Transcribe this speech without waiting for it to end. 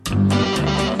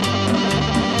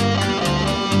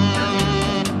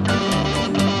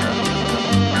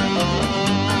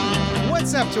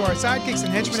up to our sidekicks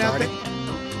and henchmen out there?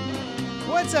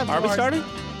 What's up to Are we starting?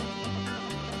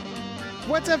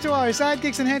 What's up to our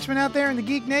sidekicks and henchmen out there in the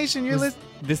Geek Nation? You're listening.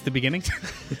 This the beginning?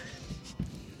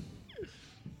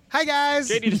 Hi, guys.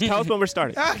 JD, just tell us when we're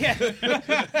starting. Okay.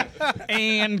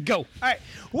 And go. All right.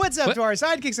 What's up to our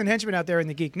sidekicks and henchmen out there in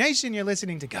the Geek Nation? You're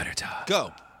listening to Gutter Talk.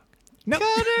 Go. No.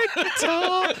 Gutter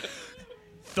Talk.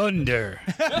 Thunder.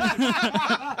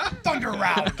 Thunder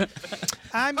Round.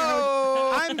 I'm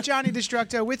Johnny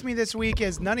Destructo. With me this week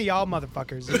is none of y'all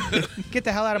motherfuckers. Get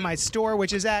the hell out of my store,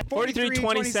 which is at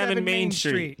 4327 Main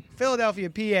Street, Philadelphia,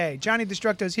 PA. Johnny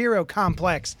Destructo's Hero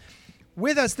Complex.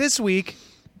 With us this week,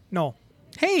 Noel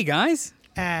Hey, guys.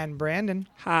 and Brandon.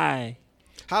 Hi.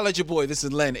 Holla at your boy. This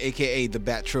is Len, a.k.a. The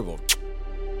Bat Tribble.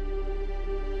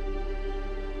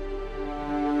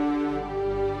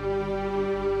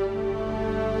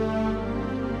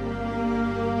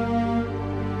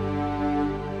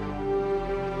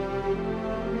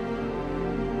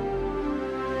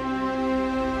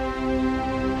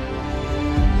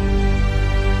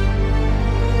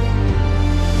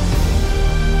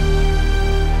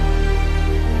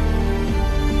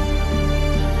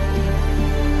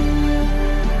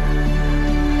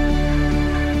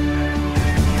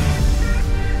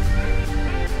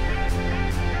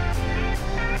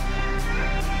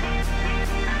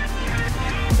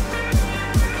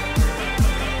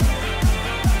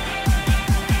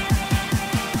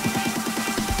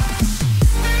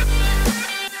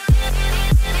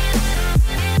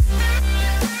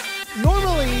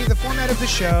 Normally, the format of the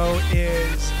show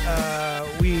is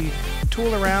we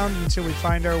tool around until we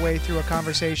find our way through a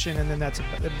conversation, and then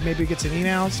maybe we get some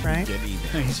emails, right?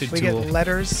 We get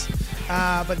letters.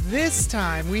 But this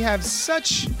time, we have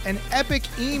such an epic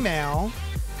email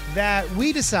that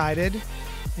we decided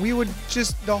we would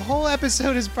the whole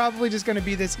episode is probably just going to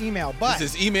be this email. But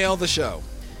This is Email the Show.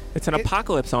 It's an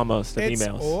apocalypse almost of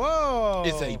emails. Whoa.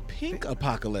 It's a pink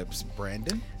apocalypse,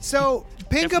 Brandon. So,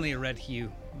 Definitely a red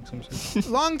hue.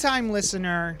 longtime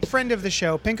listener, friend of the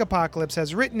show, Pink Apocalypse,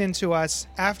 has written into us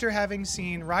after having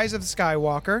seen Rise of the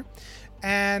Skywalker,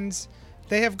 and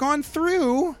they have gone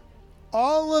through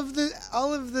all of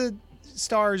the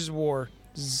Star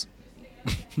Wars.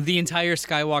 The entire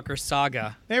Skywalker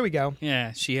saga. There we go.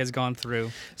 Yeah, she has gone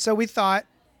through. So we thought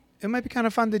it might be kind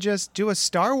of fun to just do a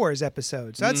Star Wars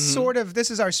episode. So that's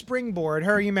this is our springboard.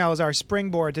 Her email is our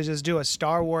springboard to just do a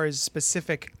Star Wars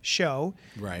specific show.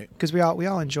 Right. Because we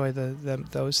all enjoy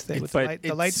those things with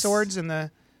the light swords and the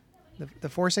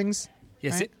forcings.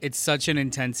 Yes, Right. it's such an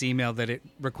intense email that it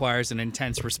requires an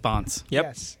intense response. Yep.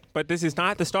 Yes. But this is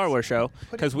not the Star Wars show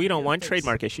because we don't want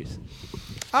trademark issues.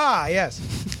 Ah, yes.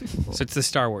 So it's the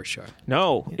Star Wars show.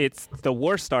 No, it's the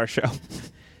War Star show.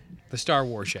 The Star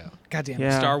Wars show. Goddamn.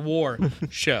 Yeah. Star War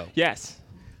show. Yes.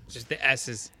 Just the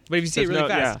S's. But if you say it There's really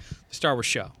no- fast, the Star Wars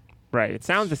show. Right. It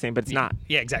sounds the same, but it's not.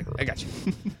 Yeah, exactly. I got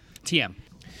you. TM.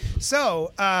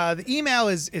 So the email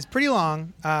is pretty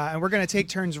long, and we're going to take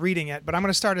turns reading it, but I'm going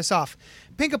to start us off.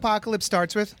 Pink Apocalypse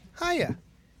starts with, Hiya.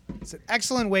 It's an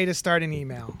excellent way to start an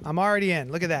email. I'm already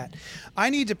in. Look at that. I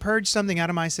need to purge something out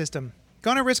of my system.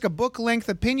 Gonna risk a book-length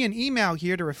opinion email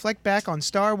here to reflect back on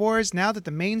Star Wars now that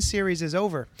the main series is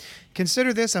over.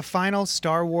 Consider this a final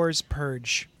Star Wars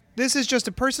purge. This is just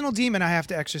a personal demon I have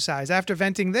to exercise. After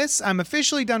venting this, I'm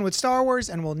officially done with Star Wars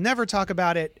and will never talk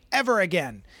about it ever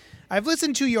again. I've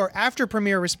listened to your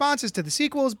after-premiere responses to the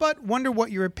sequels, but wonder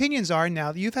what your opinions are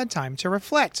now that you've had time to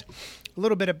reflect. A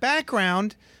little bit of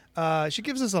background. She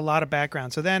gives us a lot of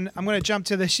background. So then I'm going to jump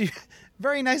to this. She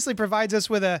very nicely provides us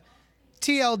with a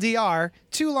TLDR,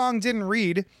 too long didn't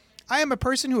read. I am a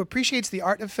person who appreciates the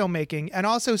art of filmmaking and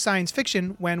also science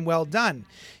fiction when well done.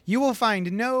 You will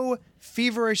find no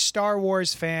feverish Star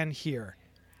Wars fan here.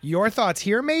 Your thoughts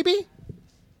here, maybe?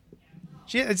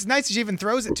 It's nice that she even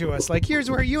throws it to us. Like, here's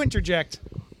where you interject.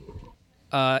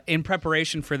 In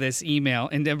preparation for this email,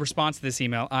 in response to this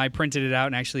email, I printed it out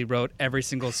and actually wrote every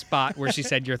single spot where she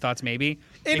said your thoughts maybe.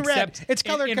 In red. It's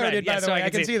color-coded, by the way.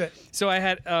 I can see that. So I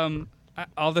had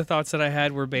all the thoughts that I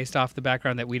had were based off the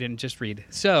background that we didn't just read.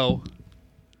 So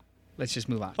let's just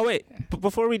move on. Oh, wait. But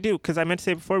before we do, because I meant to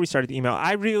say before we started the email,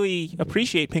 I really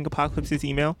appreciate Pink Apocalypse's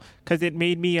email because it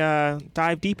made me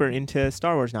dive deeper into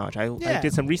Star Wars knowledge. I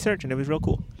did some research, and it was real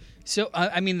cool. So,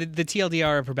 I mean, the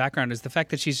TLDR of her background is the fact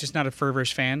that she's just not a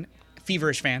feverish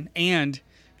fan, and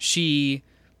she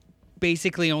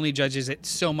basically only judges it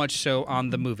so much so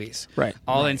on the movies. Right.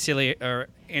 All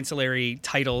ancillary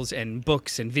titles and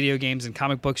books and video games and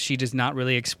comic books she does not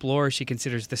really explore. She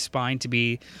considers the spine to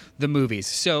be the movies.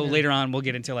 So later on we'll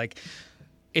get into, like,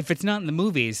 if it's not in the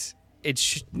movies,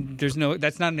 there's no,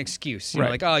 that's not an excuse. You know,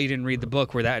 Right. like, oh, you didn't read the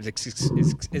book where that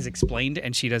is explained,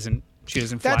 and she doesn't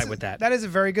fly with that. That is a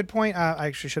very good point. I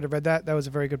actually should have read that. That was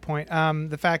a very good point.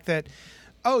 The fact that,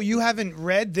 oh, you haven't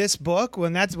read this book,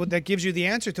 when that gives you the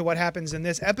answer to what happens in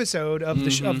this episode of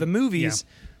of the movies.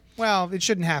 Yeah. Well, it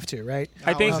shouldn't have to, right?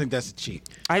 I think that's a cheat.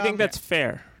 I think that's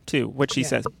fair too, what she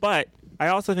says. But I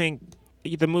also think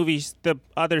the movies, the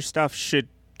other stuff should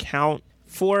count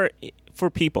for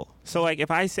people. So like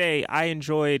if I say I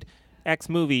enjoyed X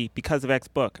movie because of X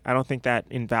book, I don't think that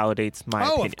invalidates my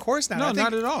Oh, opinion. of course not. No, I think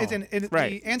not at all. Right.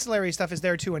 The ancillary stuff is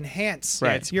there to enhance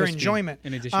Right. it's your supposed to be enjoyment.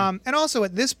 in addition. And also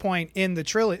at this point in the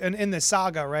trilogy, in the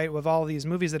saga, right, with all these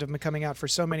movies that have been coming out for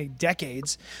so many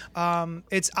decades,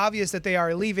 it's obvious that they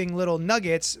are leaving little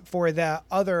nuggets for the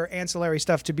other ancillary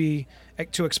stuff to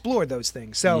explore those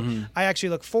things. So I actually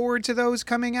look forward to those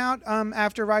coming out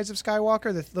after Rise of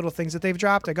Skywalker, the little things that they've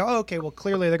dropped. I go, oh, okay, well,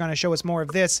 clearly they're going to show us more of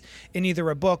this in either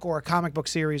a book or a comic book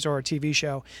series or a TV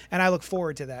show. And I look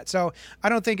forward to that. So I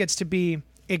don't think it's to be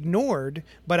ignored,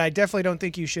 but I definitely don't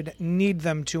think you should need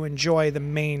them to enjoy the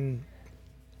main.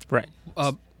 Right.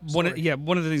 One of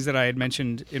the things that I had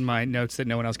mentioned in my notes that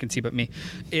no one else can see but me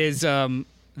is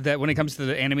that when it comes to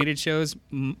the animated shows,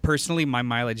 personally, my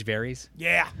mileage varies.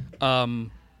 Yeah.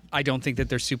 I don't think that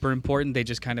they're super important. They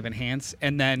just kind of enhance.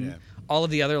 And then all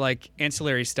of the other like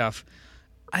ancillary stuff,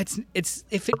 it's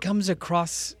if it comes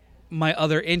across my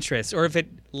other interests or if it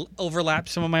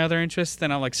overlaps some of my other interests, then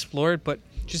I'll explore it. But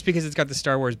just because it's got the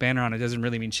Star Wars banner on it doesn't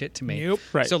really mean shit to me. Nope.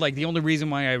 Right. So like the only reason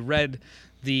why I read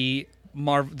the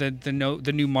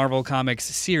new Marvel Comics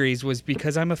series was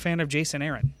because I'm a fan of Jason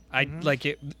Aaron. I like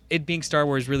it. It being Star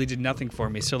Wars really did nothing for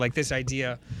me. So like this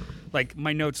idea, like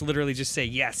my notes literally just say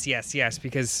yes, yes, yes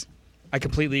because I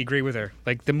completely agree with her.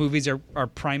 Like the movies are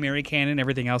primary canon.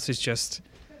 Everything else is just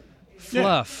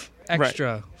fluff,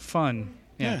 extra fun.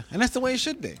 Yeah, and that's the way it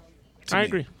should be. to I me.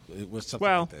 agree. It was something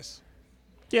Well, like this.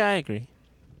 Yeah, I agree.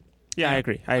 I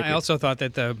agree. I also thought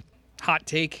that the hot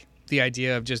take, the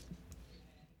idea of just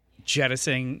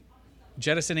jettisoning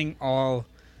all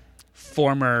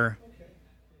former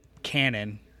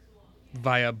canon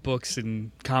via books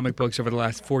and comic books over the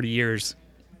last 40 years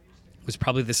was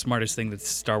probably the smartest thing that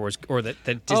Star Wars or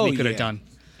that Disney could have done.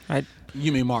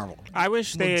 You mean Marvel? I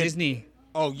wish Well, they had, Disney.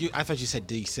 Oh, I thought you said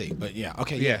DC, but yeah.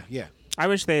 Okay, yeah. I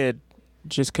wish they had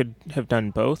just could have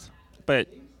done both, but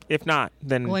if not,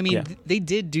 then Well, I mean, yeah. they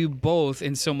did do both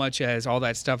in so much as all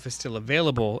that stuff is still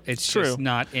available. It's True. just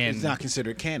not in. It's not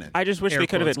considered canon. I just wish air they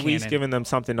could have at quotes least canon. given them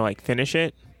something to like finish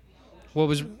it, What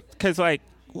was because like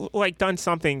done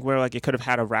something where like it could have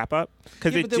had a wrap up.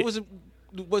 Because Yeah, but there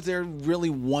was there really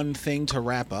one thing to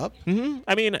wrap up?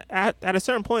 I mean, at a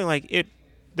certain point, like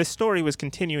the story was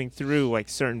continuing through like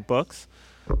certain books,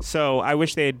 so I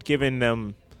wish they had given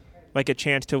them like a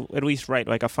chance to at least write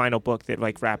like a final book that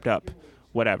like wrapped up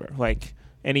whatever, like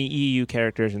any EU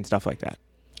characters and stuff like that.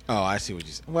 Oh, I see what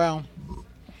you said. Well,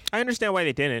 I understand why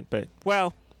they didn't, but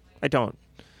I don't.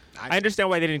 I understand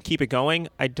why they didn't keep it going.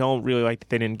 I don't really like that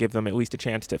they didn't give them at least a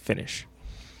chance to finish.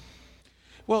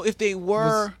 Well, if they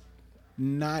were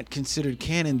not considered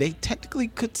canon, they technically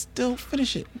could still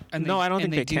finish it. No, I don't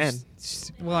think they do can.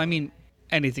 Well, I mean,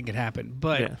 anything could happen.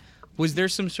 But Yeah. was there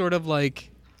some sort of like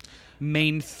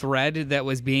main thread that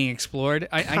was being explored?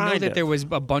 I know Kind that of. there was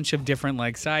a bunch of different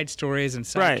like side stories and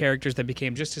side Right. characters that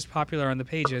became just as popular on the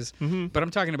pages. But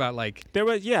I'm talking about like There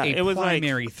was a it was like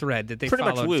primary thread that they pretty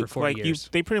much followed Luke. for 40 Like years.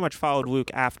 they pretty much followed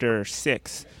Luke after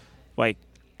 6, like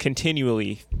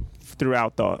continually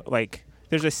throughout the like.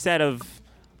 There's a set of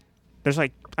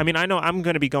I mean, I know I'm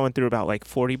going to be going through about like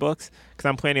 40 books because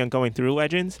I'm planning on going through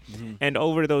Legends, and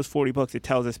over those 40 books, it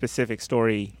tells a specific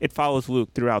story. It follows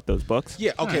Luke throughout those books.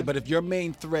 Yeah, okay, but if your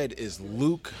main thread is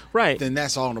Luke, Right. then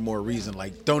that's all the more reason.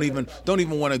 Like, don't even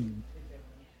want to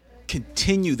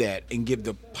continue that and give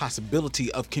the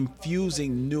possibility of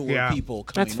confusing newer Yeah. people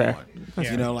coming That's fair. on.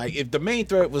 fair. You know, like if the main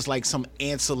thread was like some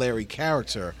ancillary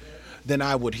character, then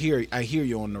I hear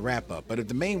you on the wrap up. But if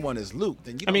the main one is Luke,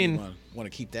 then you don't mean, want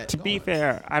to keep that. To be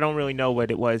fair, I don't really know what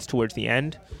it was towards the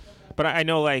end, but I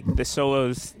know like the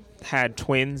Solos had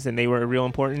twins and they were real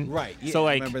important. Right. Yeah, so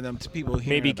I like remember them to people hearing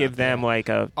maybe about give them that. like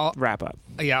a All- wrap up.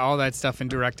 Yeah, all that stuff in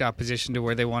direct opposition to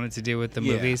where they wanted to do with the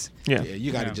Yeah. movies. Yeah.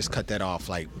 You got to Yeah. just cut that off.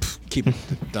 Like, keep it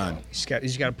done. You just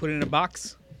got to put it in a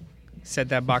box, set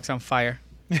that box on fire,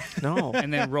 No.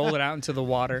 and then roll it out into the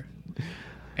water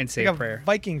and say Like a prayer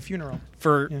Viking funeral.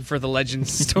 for the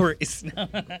Legends stories.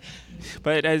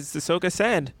 But as Ahsoka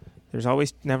said, there's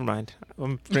always. Never mind.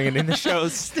 I'm bringing in the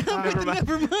shows. Never mind.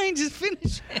 Never mind, just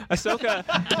finish it. Ahsoka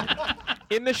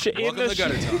in the Welcome to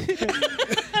Gutter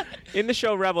Talk. In the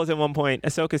show Rebels, at one point,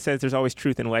 Ahsoka says there's always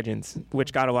truth in legends,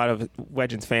 which got a lot of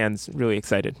Legends fans really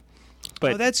excited.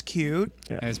 But Oh, that's cute.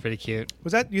 That was pretty cute.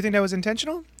 Was that? You think that was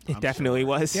intentional? it definitely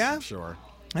was. Yeah. Sure.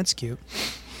 That's cute.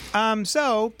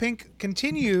 So Pink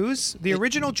continues the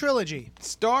original trilogy.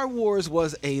 Star Wars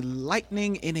was a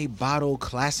lightning in a bottle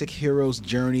classic hero's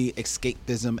journey,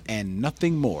 escapism, and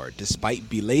nothing more, despite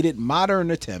belated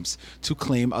modern attempts to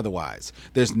claim otherwise.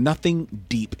 There's nothing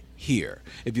deep here.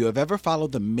 If you have ever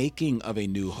followed the making of A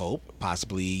New Hope,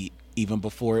 possibly even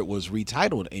before it was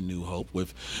retitled A New Hope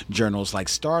with journals like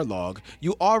Starlog,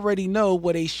 you already know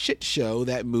what a shit show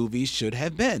that movie should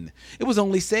have been. It was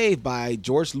only saved by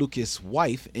George Lucas'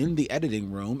 wife in the editing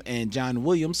room and John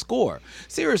Williams' score.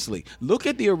 Seriously, look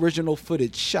at the original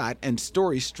footage shot and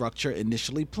story structure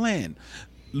initially planned.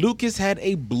 Lucas had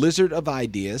a blizzard of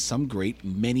ideas, some great,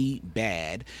 many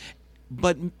bad,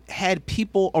 but had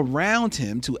people around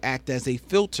him to act as a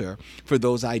filter for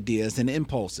those ideas and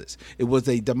impulses. It was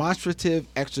a demonstrative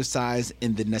exercise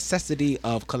in the necessity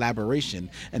of collaboration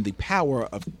and the power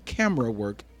of camera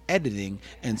work, editing,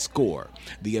 and score.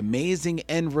 The amazing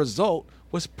end result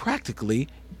was practically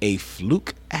a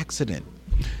fluke accident.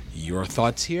 Your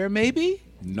thoughts here, maybe?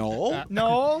 No?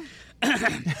 No.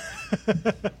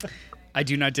 I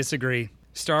do not disagree.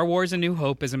 Star Wars A New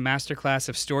Hope is a masterclass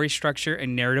of story structure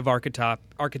and narrative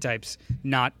archetypes,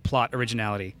 not plot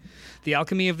originality. The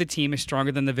alchemy of the team is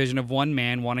stronger than the vision of one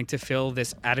man wanting to fill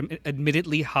this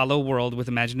admittedly hollow world with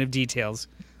imaginative details.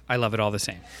 I love it all the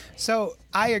same. So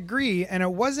I agree, and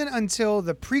it wasn't until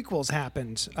the prequels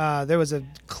happened. There was a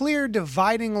clear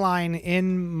dividing line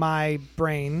in my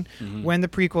brain when the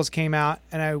prequels came out,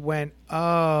 and I went,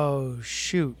 "Oh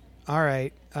shoot! All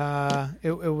right."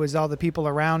 It was all the people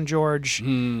around George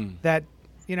that,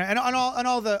 and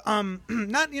all the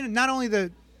not only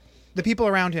the people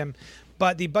around him,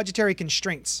 but the budgetary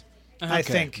constraints. I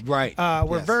think Right.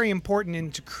 were Yes. very important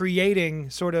into creating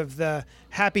sort of the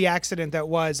happy accident that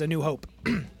was A New Hope.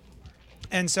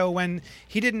 And so when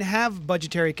he didn't have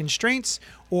budgetary constraints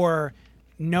or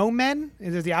no men,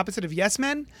 they're the opposite of yes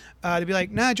men, to be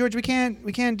like, nah, George, we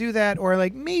can't do that, or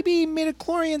like maybe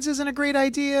midichlorians isn't a great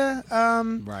idea.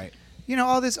 Right.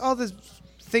 All this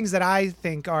things that I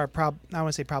think are I don't want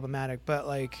to say problematic, but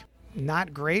like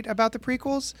not great about the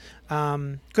prequels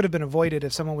could have been avoided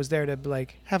if someone was there to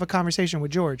like have a conversation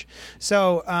with George.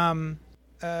 So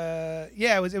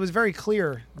it was very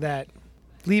clear that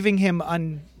leaving him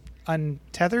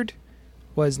untethered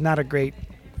was not a great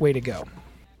way to go.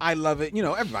 I love it.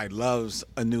 Everybody loves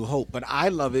A New Hope, but I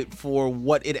love it for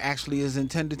what it actually is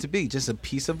intended to be. Just a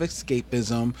piece of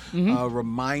escapism, a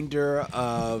reminder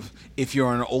of, if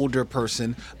you're an older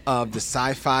person, of the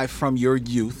sci-fi from your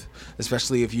youth,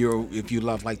 especially if you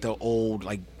love like the old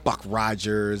like Buck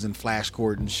Rogers and Flash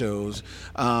Gordon shows.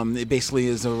 It basically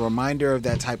is a reminder of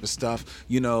that type of stuff,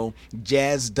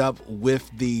 jazzed up with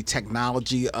the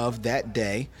technology of that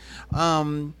day.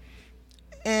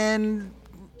 And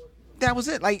that was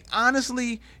it. Like,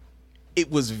 honestly,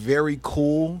 it was very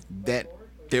cool that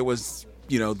there was,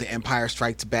 The Empire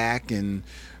Strikes Back and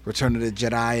Return of the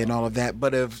Jedi and all of that.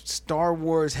 But if Star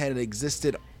Wars had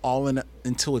existed all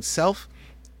into itself,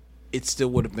 it still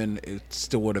would have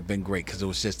been great, because it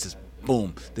was just this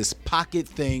boom, this pocket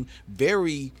thing,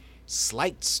 very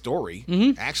slight story,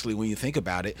 actually, when you think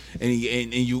about it, and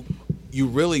you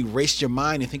really race your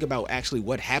mind and think about actually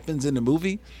what happens in the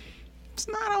movie. It's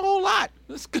not a whole lot.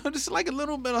 It's good. It's like a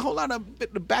whole lot of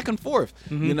bit back and forth,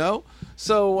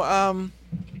 So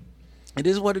it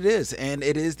is what it is, and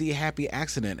it is the happy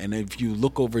accident. And if you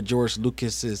look over George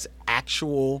Lucas's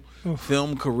actual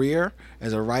film career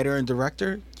as a writer and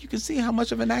director, you can see how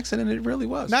much of an accident it really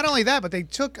was. Not only that, but they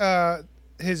took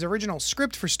his original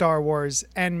script for Star Wars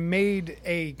and made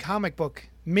a comic book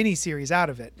miniseries out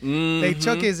of it. They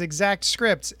took his exact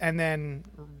script and then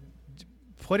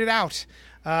put it out.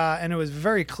 And it was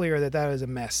very clear that was a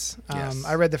mess. Yes.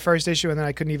 I read the first issue and then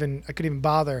I couldn't even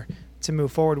bother to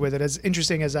move forward with it. As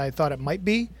interesting as I thought it might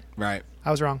be, Right. I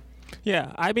was wrong.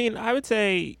 Yeah, I mean, I would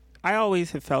say I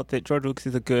always have felt that George Lucas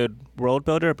is a good world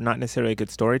builder, but not necessarily a good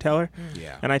storyteller.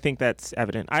 Yeah. And I think that's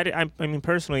evident. I mean,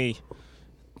 personally,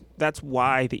 that's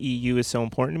why the EU is so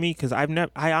important to me, because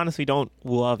I honestly don't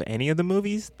love any of the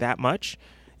movies that much.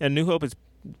 And New Hope is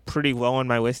pretty low on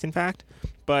my list, in fact.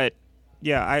 But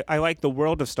yeah, I like the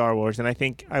world of Star Wars, and I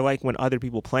think I like when other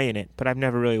people play in it, but I've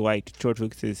never really liked George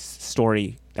Lucas's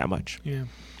story that much. Yeah.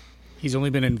 He's only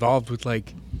been involved with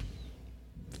like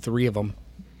 3 of them.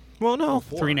 Well, no.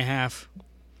 3.5.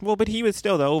 Well, but he was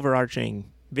still the overarching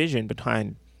vision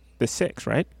behind the 6,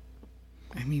 right?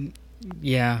 I mean,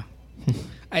 yeah.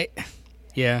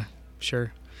 Yeah,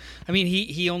 sure. I mean,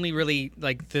 he only really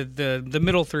like the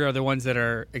middle three are the ones that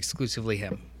are exclusively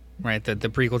him, right? The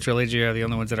prequel trilogy are the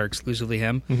only ones that are exclusively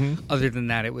him. Other than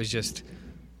that, it was just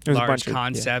It was a large bunch of-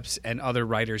 concepts and other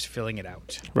writers filling it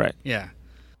out. Right. Yeah,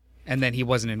 and then he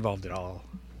wasn't involved at all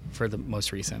for the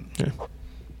most recent. Yeah.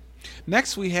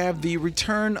 Next, we have the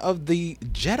Return of the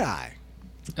Jedi.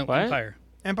 Oh, What? Empire.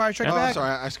 Empire Strikes Oh, Back.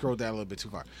 sorry, I scrolled down a little bit too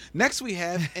far. Next, we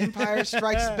have Empire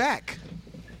Strikes Back.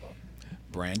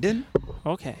 Brandon?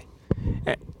 Okay.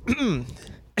 God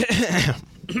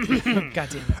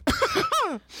damn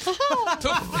it.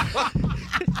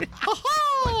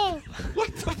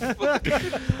 I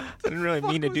didn't really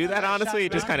mean to do that, honestly.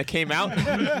 It just kind of came out.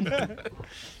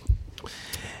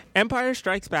 Empire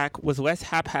Strikes Back was less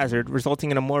haphazard, resulting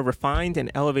in a more refined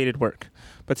and elevated work,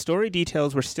 but story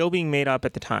details were still being made up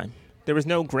at the time. There was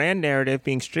no grand narrative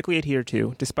being strictly adhered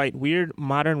to, despite weird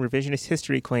modern revisionist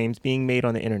history claims being made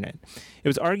on the internet. It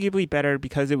was arguably better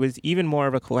because it was even more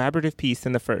of a collaborative piece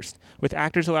than the first, with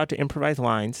actors allowed to improvise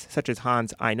lines, such as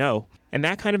Han's "I know," and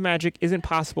that kind of magic isn't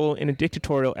possible in a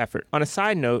dictatorial effort. On a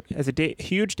side note, as a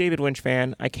huge David Lynch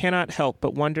fan, I cannot help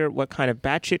but wonder what kind of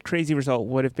batshit crazy result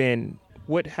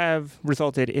would have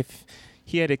resulted if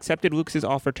he had accepted Lucas's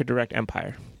offer to direct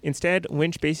Empire. Instead,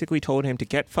 Lynch basically told him to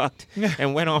get fucked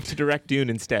and went off to direct Dune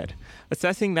instead.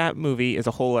 Assessing that movie is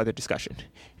a whole other discussion.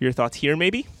 Your thoughts here,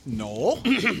 maybe? No.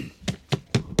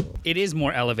 It is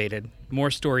more elevated,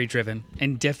 more story driven,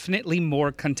 and definitely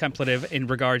more contemplative in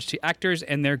regards to actors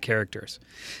and their characters.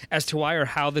 As to why or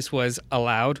how this was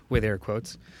allowed, with air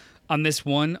quotes, on this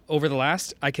one over the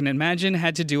last, I can imagine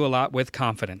had to do a lot with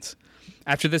confidence.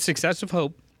 After the success of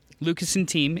Hope, Lucas and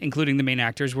team, including the main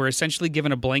actors, were essentially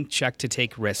given a blank check to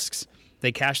take risks.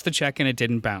 They cashed the check and it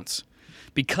didn't bounce.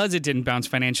 Because it didn't bounce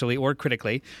financially or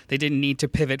critically, they didn't need to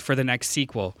pivot for the next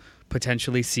sequel,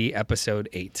 potentially see Episode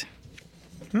 8.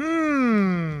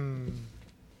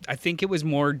 I think it was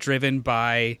more driven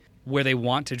by where they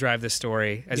want to drive the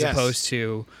story as Yes. opposed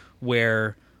to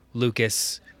where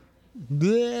Lucas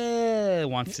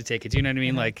wants to take it. Do you know what I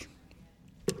mean? Like,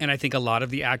 and I think a lot of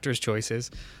the actors'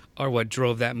 choices are what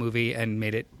drove that movie and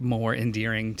made it more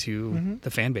endearing to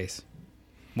the fan base,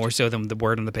 more so than the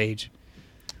word on the page.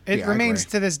 It Yeah, I remains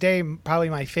agree. to this day probably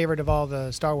my favorite of all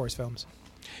the Star Wars films.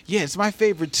 Yeah, it's my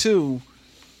favorite too.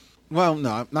 Well,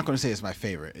 no, I'm not going to say it's my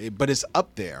favorite, but it's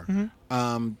up there.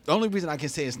 The only reason I can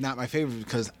say it's not my favorite is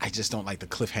because I just don't like the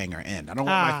cliffhanger end. I don't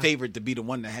want my favorite to be the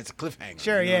one that has a cliffhanger.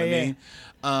 Sure, you know yeah,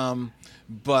 what I mean?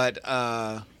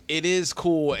 But it is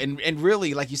cool, and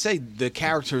really, like you say, the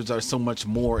characters are so much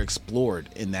more explored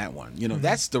in that one. You know,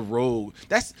 that's the rogue.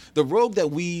 That's the rogue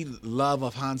that we love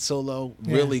of Han Solo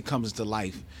really comes to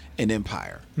life in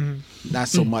Empire. Not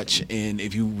so much in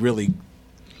if you really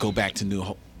go back to New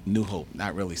Hope,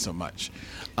 not really so much.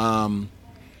 Going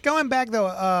back though,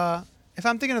 if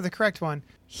I'm thinking of the correct one,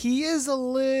 he is a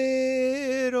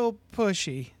little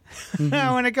pushy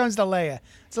when it comes to Leia.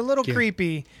 It's a little Yeah.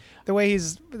 creepy the way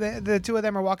the two of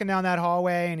them are walking down that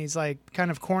hallway and he's like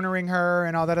kind of cornering her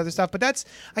and all that other stuff. But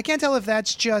I can't tell if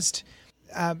that's just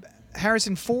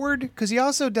Harrison Ford, because he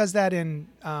also does that in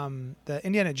the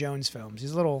Indiana Jones films.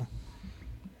 He's a little.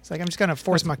 It's like I'm just gonna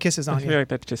force my kisses I on feel you. like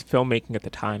that's just filmmaking at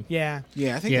the time. Yeah.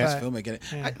 Yeah, I think Yeah. that's filmmaking.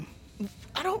 Yeah.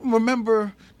 I don't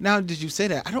remember. Now, did you say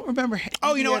that? I don't remember.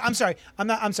 Oh, you know what? I'm sorry.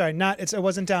 I'm sorry. It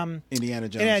wasn't Indiana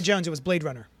Jones. Indiana Jones. It was Blade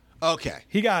Runner. Okay.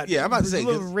 He got Yeah, I'm about to say, a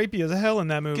little 'cause rapey as hell in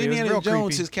that movie. It was Indiana real Jones,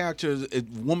 creepy. his character,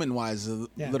 woman-wise, is a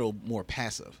Yeah. little more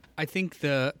passive. I think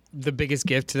the biggest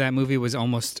gift to that movie was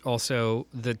almost also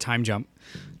the time jump.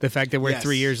 The fact that we're Yes.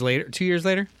 2 years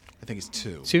later, I think it's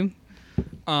two.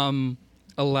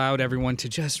 allowed everyone to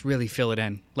just really fill it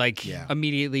in. Like Yeah.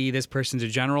 immediately, this person's a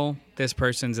general, this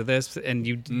person's a this, and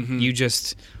you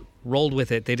just rolled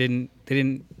with it. They didn't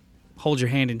hold your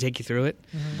hand and take you through it.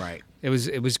 Right. It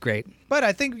was great. But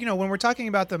I think, when we're talking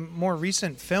about the more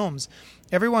recent films,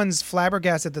 everyone's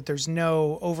flabbergasted that there's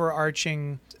no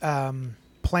overarching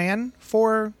plan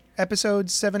for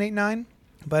episodes 7, 8, 9.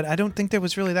 But I don't think there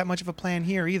was really that much of a plan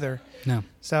here either. No.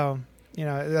 So,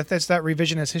 that's that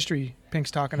revisionist history Pink's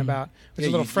talking about, which is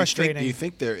a little frustrating. You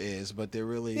think there is, but there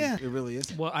really, Yeah. it really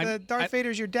isn't. Well, The Darth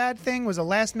Vader's your dad thing was a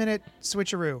last-minute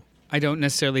switcheroo. I don't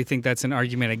necessarily think that's an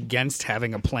argument against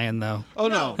having a plan, though. Oh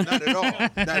no, not at all.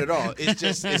 Not at all.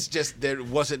 It's just there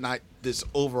wasn't not this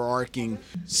overarching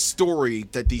story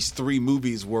that these three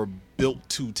movies were built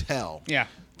to tell. Yeah.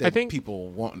 That I think- people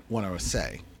want to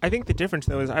say. I think the difference,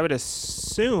 though, is I would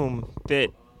assume that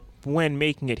when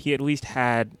making it, he at least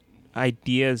had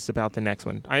ideas about the next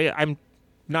one. I'm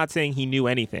not saying he knew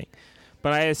anything,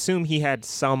 but I assume he had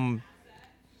some,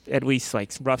 at least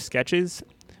like rough sketches,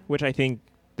 which I think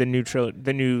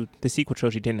the sequel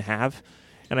trilogy didn't have,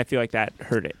 and I feel like that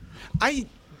hurt it.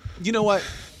 You know what?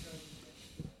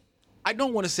 I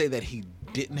don't want to say that he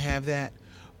didn't have that,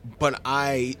 but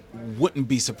I wouldn't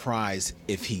be surprised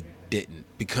if he didn't,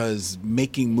 because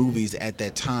making movies at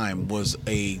that time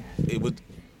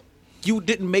you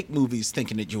didn't make movies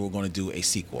thinking that you were going to do a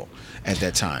sequel at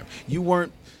that time. You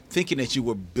weren't thinking that you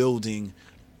were building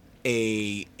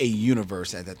a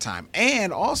universe at that time.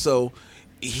 And also,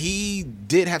 he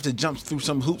did have to jump through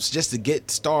some hoops just to get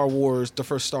the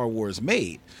first Star Wars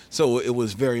made. So it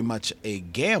was very much a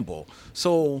gamble.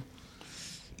 So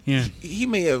Yeah. he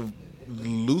may have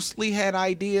loosely had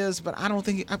ideas, but I don't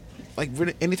think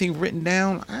anything written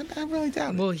down. I really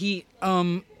doubt it. Well, he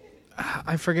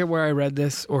I forget where I read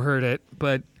this or heard it,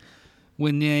 but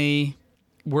when they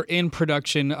were in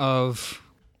production of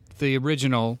the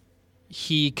original,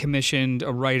 he commissioned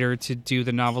a writer to do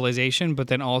the novelization, but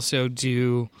then also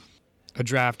do a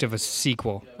draft of a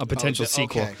sequel, a potential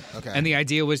sequel. Okay. And the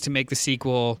idea was to make the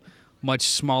sequel much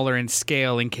smaller in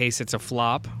scale in case it's a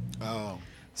flop. Oh.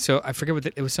 So I forget what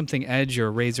it was, something Edge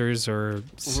or Razors or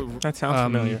That sounds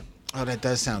familiar. Oh, that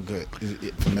does sound good.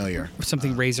 Familiar.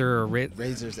 something Razor or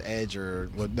Razor's Edge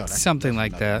that's Something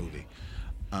like another that. movie.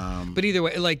 But either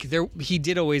way, like he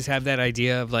did always have that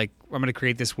idea of like, I'm going to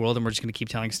create this world and we're just going to keep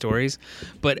telling stories.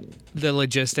 But the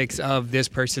logistics of this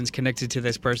person's connected to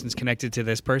this person's connected to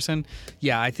this person.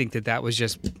 Yeah, I think that was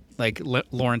just like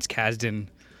Lawrence Kasdan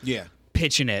Yeah.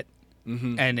 pitching it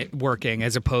and it working,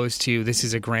 as opposed to this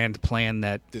is a grand plan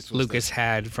that This was Lucas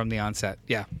had from the onset.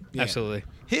 Yeah, Yeah. absolutely.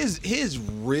 His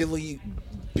really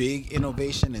big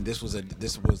innovation, and this was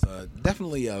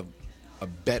definitely a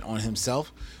bet on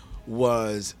himself,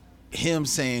 was him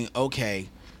saying, "Okay,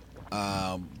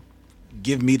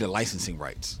 give me the licensing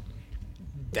rights."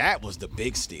 That was the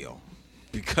big steal,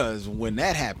 because when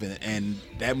that happened and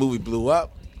that movie blew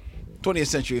up, 20th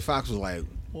Century Fox was like,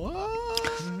 "What?"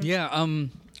 Yeah,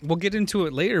 we'll get into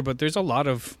it later, but there's a lot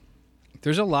of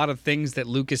things that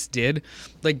Lucas did.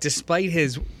 Like, despite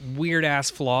his weird ass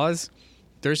flaws,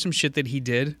 there's some shit that he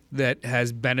did that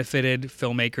has benefited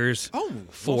filmmakers Most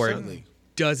for certainly.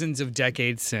 dozens of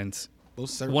decades since.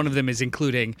 Most certainly. One of them is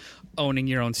including owning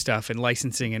your own stuff and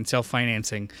licensing and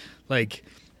self-financing. Like,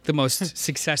 the most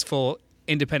successful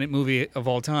independent movie of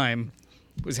all time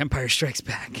was Empire Strikes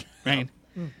Back, right?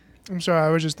 I'm sorry, I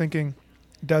was just thinking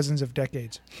dozens of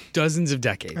decades. Dozens of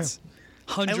decades.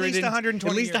 At least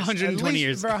 120 At least years. 120 At least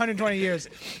years. for 120 years.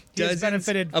 He has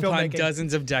benefited upon filmmaking.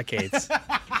 dozens of decades.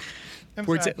 I'm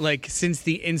We're sorry. like, since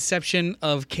the inception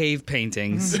of cave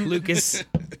paintings,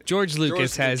 George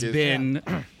Lucas has Lucas, been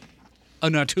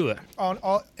an auteur.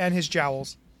 And his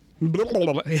jowls.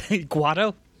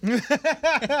 Guado?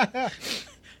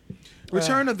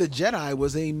 Return of the Jedi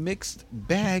was a mixed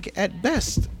bag at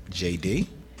best, JD.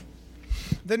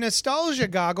 The nostalgia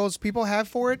goggles people have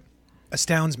for it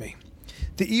astounds me.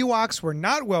 The Ewoks were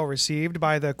not well received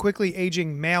by the quickly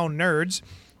aging male nerds.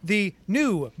 The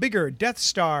new, bigger Death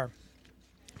Star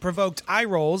provoked eye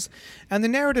rolls, and the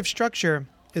narrative structure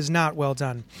is not well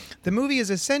done. The movie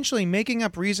is essentially making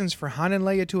up reasons for Han and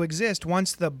Leia to exist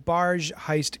once the barge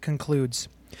heist concludes.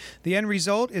 The end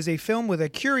result is a film with a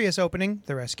curious opening,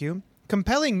 the rescue,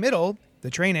 compelling middle,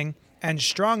 the training, and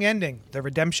strong ending, the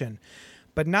redemption,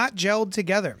 but not gelled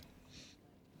together.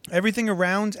 Everything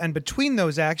around and between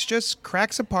those acts just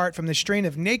cracks apart from the strain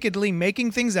of nakedly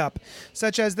making things up,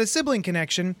 such as the sibling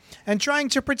connection and trying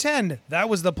to pretend that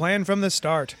was the plan from the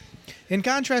start. In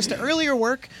contrast to earlier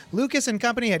work, Lucas and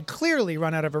company had clearly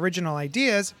run out of original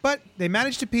ideas, but they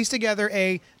managed to piece together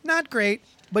a not great,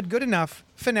 but good enough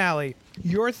finale.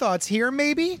 Your thoughts here,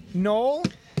 maybe? Noel?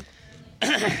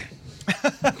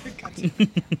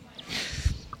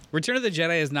 Return of the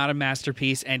Jedi is not a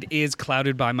masterpiece and is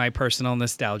clouded by my personal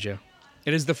nostalgia.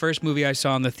 It is the first movie I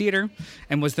saw in the theater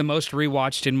and was the most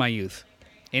rewatched in my youth.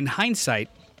 In hindsight,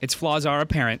 its flaws are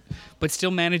apparent, but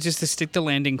still manages to stick the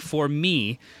landing for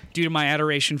me due to my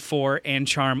adoration for and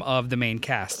charm of the main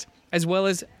cast, as well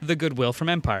as the goodwill from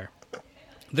Empire.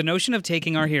 The notion of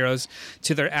taking our heroes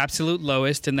to their absolute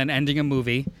lowest and then ending a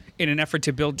movie in an effort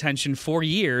to build tension for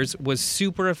years was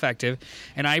super effective,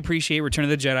 and I appreciate Return of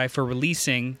the Jedi for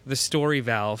releasing the story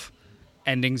valve.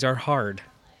 Endings are hard.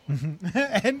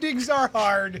 Endings are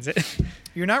hard. Is it?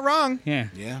 You're not wrong. Yeah.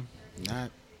 Yeah,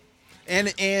 not.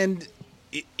 And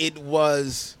it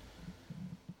was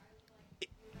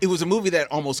a movie that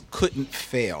almost couldn't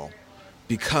fail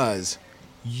because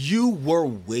you were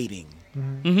waiting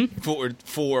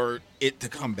for it to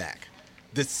come back.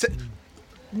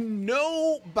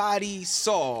 Nobody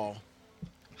saw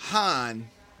Han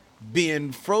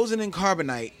being frozen in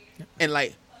carbonite and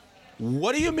like,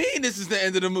 What do you mean this is the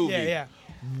end of the movie? Yeah.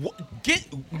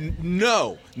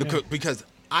 No, because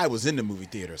I was in the movie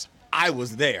theaters. I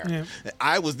was there. Yeah.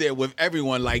 I was there with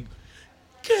everyone. Like,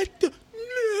 get the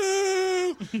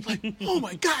no. Like, oh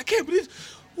my God, I can't believe.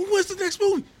 What's the next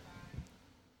movie?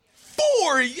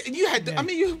 4. You had. To, Yeah. I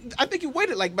mean, I think you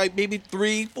waited like maybe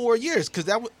 3-4 years because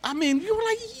that. I mean, you were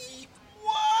like,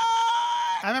 what?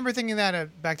 I remember thinking that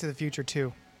at Back to the Future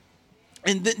too.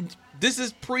 And then this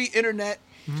is pre-internet.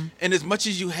 And as much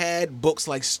as you had books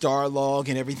like Starlog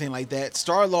and everything like that,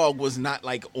 Starlog was not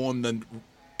like on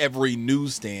every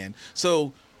newsstand.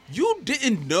 So you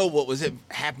didn't know what was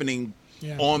happening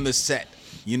on the set.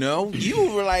 You know,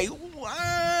 you were like,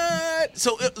 what?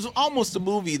 So it was almost a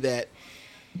movie that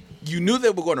you knew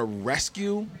they were going to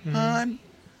rescue Han.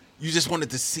 You just wanted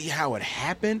to see how it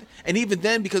happened. And even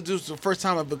then, because it was the first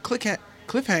time of a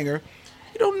cliffhanger,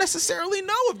 you don't necessarily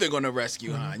know if they're going to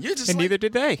rescue Han. You're just And like, neither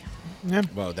did they. Yeah.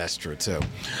 well, that's true too.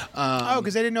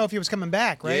 Because they didn't know if he was coming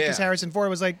back, right? Because Yeah. Harrison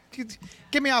Ford was like,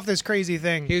 "Get me off this crazy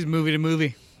thing." He was movie to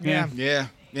movie. Yeah.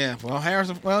 Yeah. Well,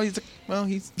 Harrison.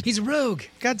 He's. He's a rogue.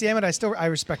 God damn it! I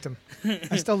respect him.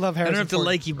 I still love I Harrison. don't have to Ford.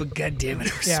 like you, but goddamn it,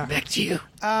 I Yeah. respect you.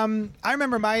 I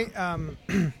remember my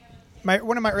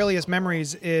one of my earliest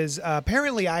memories is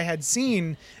apparently I had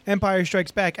seen Empire Strikes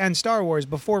Back and Star Wars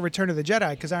before Return of the Jedi,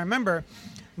 because I remember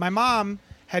my mom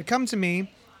had come to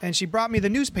me and she brought me the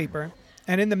newspaper,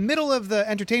 and in the middle of the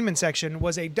entertainment section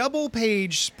was a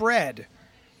double-page spread,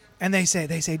 and they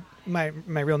say my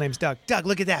real name's Doug. Doug,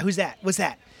 look at that. Who's that? What's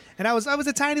that? And I was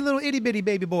a tiny little itty bitty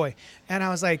baby boy, and I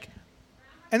was like,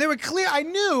 and they were clear. I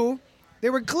knew. They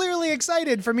were clearly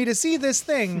excited for me to see this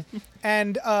thing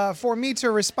and for me to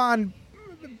respond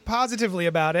positively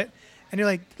about it. And you're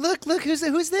like, look, who's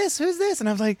this? And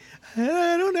I was like,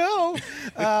 I don't know.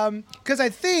 Because I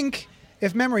think,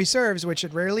 if memory serves, which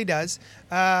it rarely does,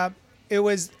 it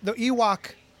was the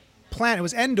Ewok planet. It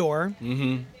was Endor.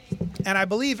 Mm-hmm. And I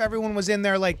believe everyone was in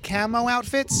their like camo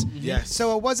outfits. Yes.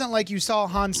 So it wasn't like you saw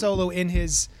Han Solo in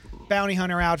his bounty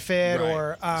hunter outfit Right.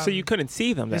 or So you couldn't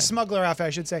see them then. the smuggler outfit, I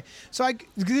should say. So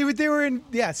they were in,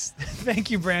 yes,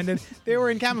 thank you, Brandon. They were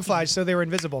in camouflage, so they were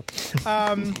invisible.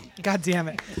 God damn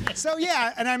it. So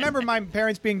yeah, and I remember my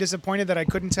parents being disappointed that I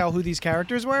couldn't tell who these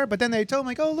characters were, but then they told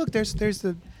me, like, oh, look, there's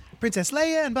the Princess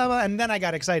Leia and blah, blah, and then I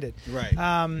got excited.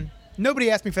 Right.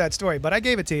 Nobody asked me for that story, but I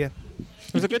gave it to you.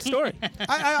 It was a good story.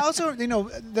 I also,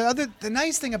 the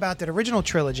nice thing about that original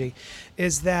trilogy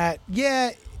is that,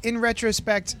 yeah, in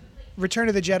retrospect, Return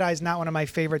of the Jedi is not one of my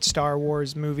favorite Star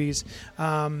Wars movies.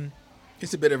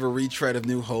 It's a bit of a retread of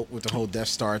New Hope with the whole Death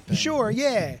Star thing. Sure,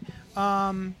 yeah.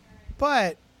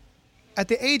 But at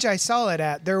the age I saw it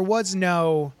at, there was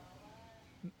no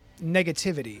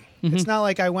negativity. It's not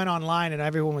like I went online and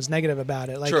everyone was negative about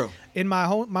it. Like True. in my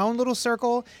own little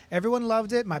circle, everyone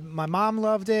loved it. My mom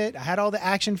loved it. I had all the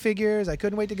action figures. I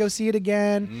couldn't wait to go see it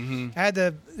again. I had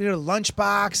the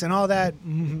lunchbox and all that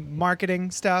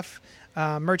marketing stuff,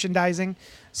 merchandising.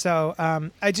 So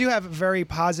I do have very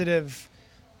positive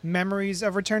memories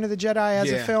of Return of the Jedi as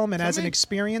a Yeah. film and For as an me.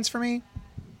 experience for me.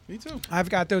 Me too.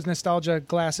 I've got those nostalgia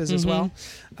glasses as well.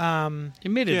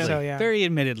 Admittedly. Yeah. So, yeah. Very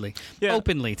admittedly. Yeah.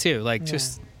 Openly, too. Like,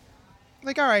 just,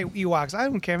 Like, all right, Ewoks. I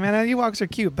don't care, man. Ewoks are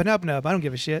cute. Penub Nub. I don't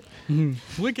give a shit.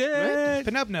 Wicket.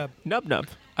 Penub Nub. Nub nub.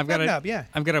 I've got Nub, yeah.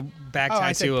 I've got a back Oh,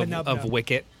 I said tattoo Penub of Nub.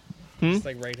 Wicket. It's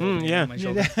like right here yeah. on my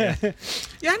shoulder. Yeah.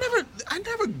 Yeah, I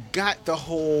never got the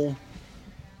whole,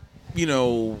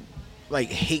 like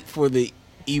hate for the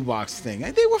Ewoks thing.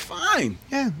 They were fine.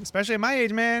 Yeah, especially at my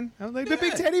age, man. I'm like, the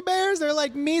big Yeah. teddy bears. They're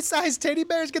like me-sized teddy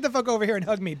bears. Get the fuck over here and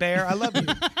hug me, bear. I love you.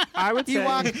 I would say.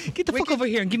 Ewok. Get the fuck over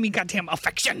here and give me goddamn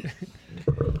affection.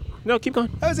 No, keep going.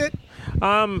 That was it.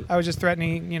 I was just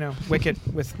threatening, Wicket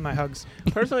with my hugs.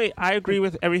 Personally, I agree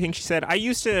with everything she said.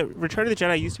 Return of the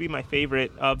Jedi used to be my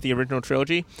favorite of the original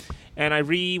trilogy, and I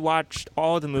rewatched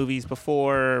all the movies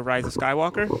before Rise of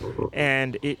Skywalker,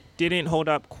 and it didn't hold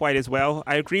up quite as well.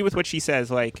 I agree with what she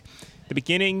says. Like, the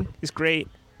beginning is great,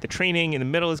 the training in the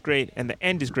middle is great, and the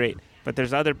end is great, but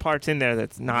there's other parts in there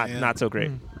that's not so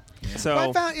great. So But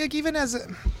I found, like, even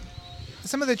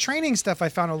some of the training stuff I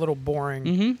found a little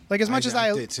boring. Like, as much as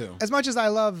I did too. as much as I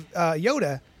love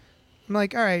Yoda, I'm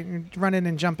like, all right, running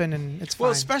and jumping, and it's fine.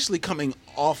 Well, especially coming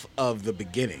off of the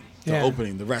beginning, the Yeah.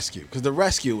 opening, the rescue, because the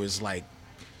rescue is like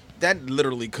that.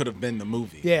 Literally could have been the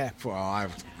movie. Yeah. For all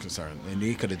I'm concerned, and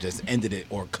he could have just ended it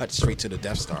or cut straight to the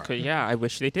Death Star. but yeah, I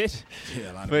wish they did.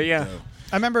 Yeah, a lot of But people yeah. do.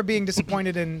 I remember being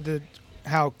disappointed in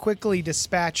how quickly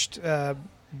dispatched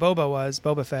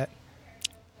Boba Fett.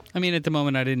 I mean, at the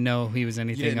moment, I didn't know he was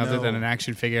anything didn't other than know. an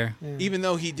action figure. Even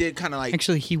though he did kind of like,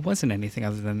 Actually, he wasn't anything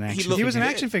other than an action looked- He was an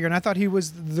figure. action figure, and I thought he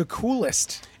was the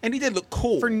coolest and he did look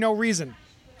cool. for no reason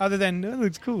other than it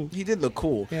looks cool. He did look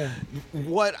cool. Yeah.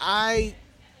 What I,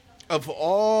 of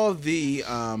all the,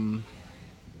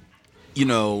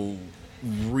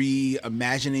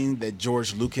 reimagining that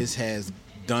George Lucas has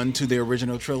done to the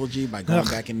original trilogy by going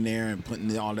back in there and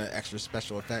putting all the extra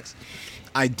special effects,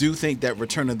 I do think that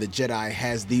Return of the Jedi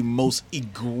has the most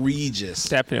egregious.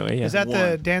 Definitely, yeah. Is that the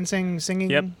One. dancing, singing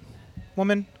Yep.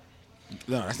 woman?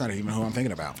 No, that's not even who I'm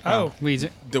thinking about. Oh.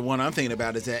 The one I'm thinking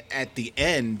about is at the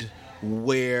end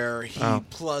where he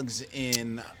plugs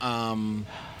in Hayden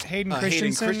Hayden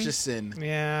Christensen. Christensen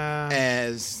Yeah.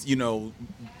 as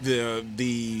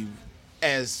the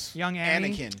as Young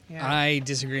Annie? Anakin. Yeah. I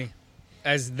disagree.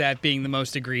 As that being the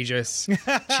most egregious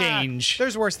change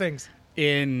There's worse things.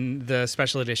 in the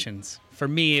special editions. For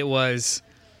me, it was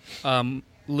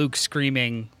Luke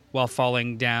screaming while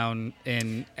falling down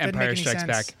in Empire make any Strikes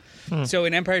sense. Back. So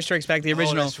in Empire Strikes Back, the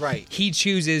original, that's right. he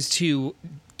chooses to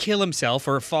kill himself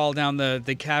or fall down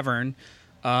the cavern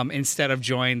instead of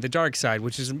join the dark side,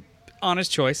 which is an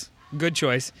honest choice, good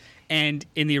choice. And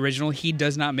in the original, he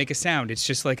does not make a sound. It's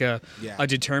just like a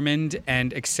determined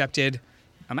and accepted,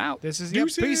 I'm out. This is your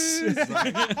piece.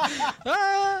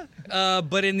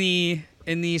 But in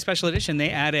the special edition, they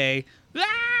add a.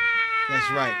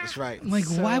 That's right. That's right. I'm like,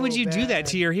 So why would you do that bad.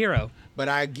 to your hero? But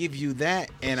I give you that,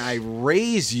 and I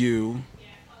raise you.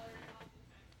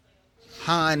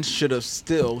 Han should have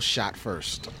still shot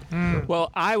first.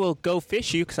 Well, I will go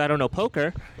fish you because I don't know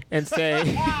poker, and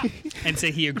say And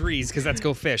say he agrees because that's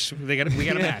go fish. We got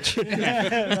a match.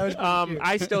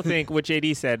 I still think what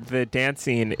JD said. The dance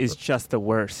scene is just the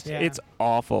worst. Yeah. It's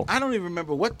awful. I don't even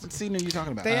remember what scene are you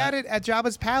talking about. They added at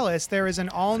Jabba's palace. There is an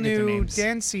the all-new names.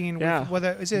 dance scene. With, Yeah.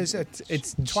 whether it's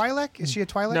Twi'lek. Is she a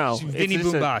Twi'lek? No, Vinnie it's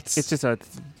just Boombats. It's just a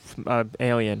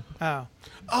alien. Oh.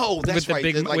 Oh, that's With the right.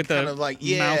 big- Like, with the kind of like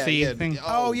mouthy yeah. thing.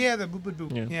 Oh yeah, the boop boop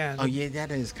boop. Yeah. Yeah. Oh yeah,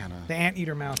 that is kind of. The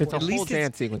anteater mouth. It's a At whole least it's-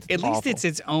 dance sequence. At least it's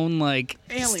its own like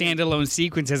Alien. standalone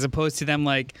sequence as opposed to them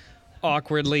like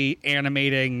awkwardly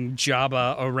animating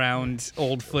Jabba around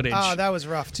old footage. Oh, that was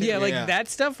rough too. yeah, like Yeah. that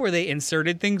stuff where they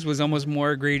inserted things was almost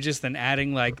more egregious than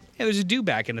adding like, hey, there's a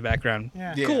dewback in the background.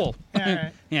 Yeah. Yeah. Cool. Yeah,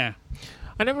 right. Yeah.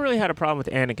 I never really had a problem with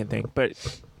the Anakin thing, but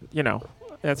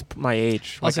that's my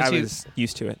age. Like Also, I too- was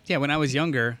used to it. Yeah, when I was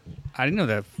younger, I didn't know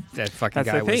that fucking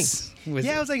That's guy the was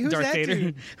Yeah, I was like, who's Darth that Vader.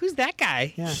 dude? Who's that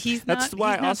guy? Yeah. He's That's not,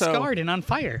 why he's not also- scarred and on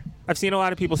fire. I've seen a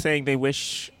lot of people saying they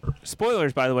wish.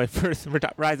 Spoilers, by the way, for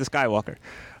Rise of Skywalker.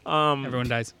 Everyone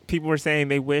dies. People were saying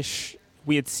they wish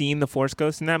we had seen the Force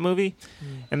Ghost in that movie.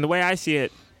 And the way I see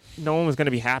it, no one was going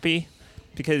to be happy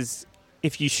because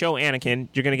if you show Anakin,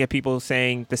 you're going to get people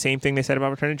saying the same thing they said about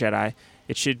Return of the Jedi.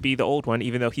 It should be the old one,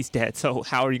 even though he's dead. So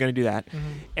how are you going to do that?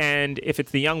 And if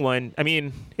it's the young one,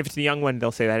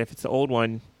 they'll say that. If it's the old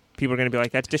one, people are going to be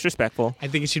like, that's disrespectful. I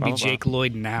think it should Blah, be blah, blah. Jake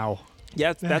Lloyd now.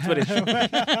 Yeah, that's what it should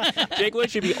be. Jake Lloyd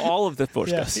should be all of the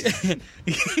Force Ghosts.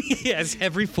 Yes,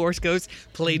 every Force Ghost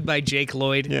played by Jake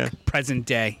Lloyd, Yeah. present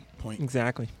day.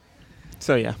 Exactly.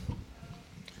 So, yeah.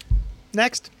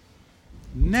 Next.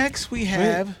 Next, we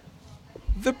have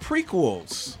the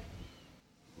prequels.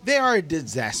 They are a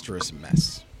disastrous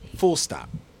mess. Full stop.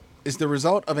 It's the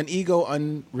result of an ego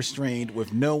unrestrained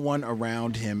with no one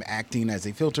around him acting as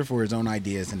a filter for his own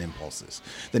ideas and impulses.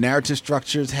 The narrative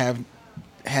structures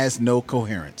has no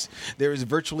coherence. There is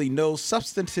virtually no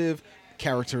substantive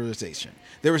characterization.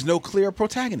 There is no clear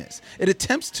protagonist. It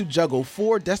attempts to juggle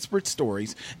four desperate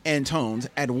stories and tones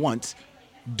at once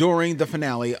during the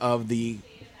finale of the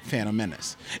Phantom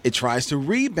Menace. It tries to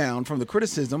rebound from the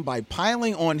criticism by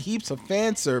piling on heaps of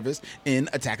fan service in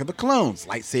Attack of the Clones,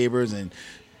 lightsabers and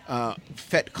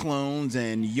Fett clones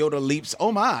and Yoda leaps.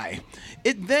 Oh my.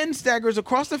 It then staggers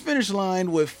across the finish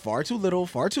line with Far Too Little,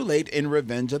 Far Too Late in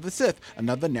Revenge of the Sith,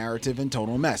 another narrative and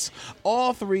total mess.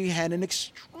 All three had an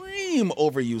extreme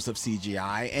overuse of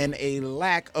CGI and a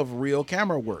lack of real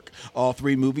camera work. All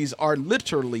three movies are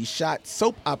literally shot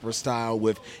soap opera style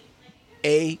with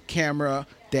A camera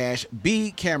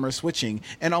B camera switching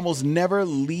and almost never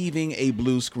leaving a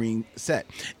blue screen set.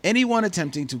 Anyone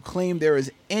attempting to claim there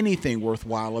is anything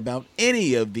worthwhile about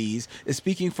any of these is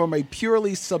speaking from a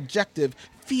purely subjective,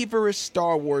 feverish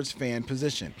Star Wars fan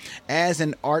position. As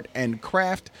an art and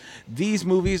craft, these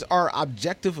movies are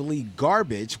objectively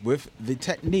garbage with the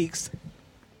techniques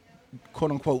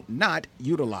quote-unquote not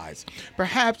utilized.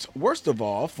 Perhaps worst of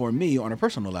all, for me on a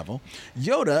personal level,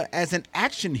 Yoda as an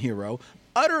action hero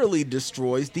utterly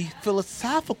destroys the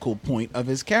philosophical point of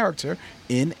his character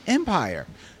in Empire.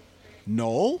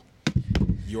 Noel?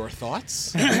 Your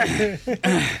thoughts?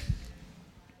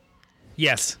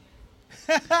 Yes.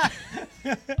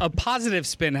 A positive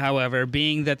spin, however,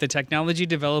 being that the technology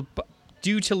developed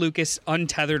due to Lucas'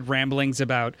 untethered ramblings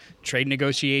about trade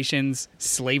negotiations,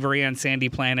 slavery on sandy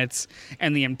planets,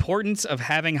 and the importance of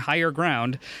having higher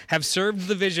ground have served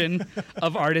the vision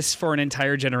of artists for an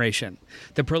entire generation.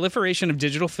 The proliferation of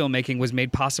digital filmmaking was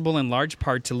made possible in large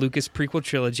part to Lucas' prequel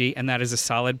trilogy, and that is a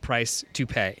solid price to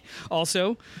pay.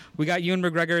 Also, we got Ewan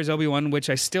McGregor as Obi-Wan,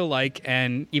 which I still like,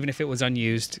 and even if it was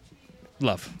unused,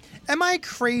 love. Am I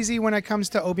crazy when it comes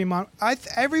to Obi-Wan?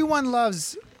 Everyone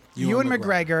loves Ewan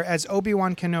McGregor as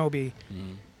Obi-Wan Kenobi.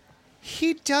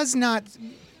 He does not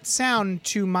sound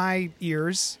to my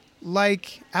ears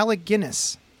like Alec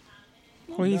Guinness.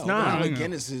 Well, he's not. Alec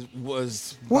Guinness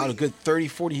was about a good 30,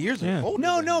 40 years older.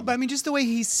 No, but I mean just the way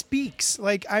he speaks.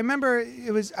 Like I remember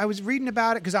I was reading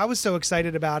about it because I was so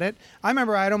excited about it. I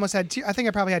remember I think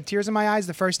I probably had tears in my eyes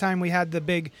the first time we had the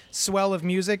big swell of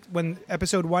music when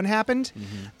episode 1 happened.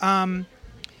 And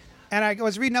I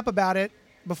was reading up about it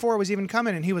before it was even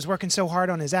coming, and he was working so hard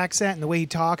on his accent and the way he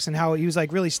talks and how he was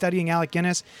like really studying Alec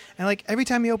Guinness. And like every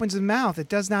time he opens his mouth, it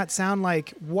does not sound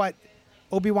like what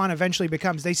Obi-Wan eventually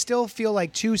becomes. They still feel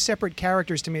like two separate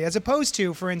characters to me, as opposed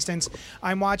to, for instance,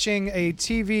 I'm watching a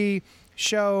TV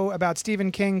show about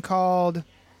Stephen King called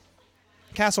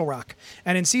Castle Rock.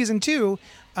 And in season 2,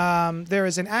 there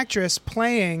is an actress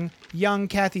playing young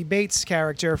Kathy Bates'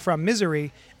 character from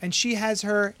Misery, and she has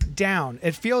her down.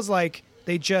 It feels like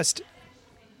they just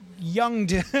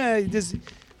just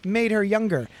made her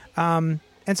younger. And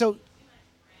so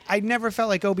I never felt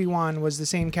like Obi-Wan was the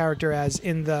same character as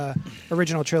in the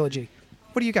original trilogy.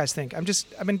 What do you guys think? I've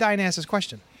been dying to ask this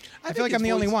question. I feel like I'm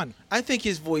the only one. I think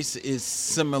his voice is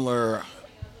similar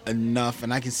enough,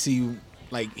 and I can see,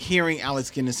 like, hearing Alex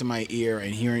Guinness in my ear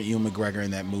and hearing Ewan McGregor in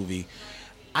that movie,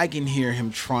 I can hear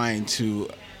him trying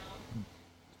to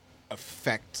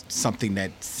affect something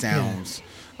that sounds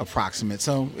approximate.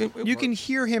 So you can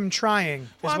hear him trying.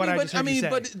 But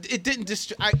it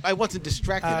didn't. I wasn't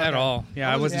distracted at all.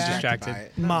 Yeah, I wasn't distracted.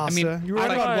 Master, you were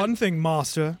right about one thing,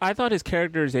 Master. I thought his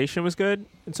characterization was good,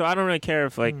 and so I don't really care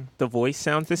if the voice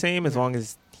sounds the same as long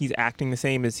as he's acting the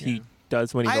same as he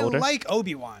does when he's older. I like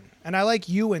Obi-Wan, and I like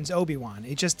Ewan's Obi-Wan.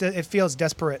 It feels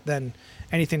desperate than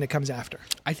anything that comes after.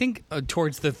 I think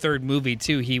towards the third movie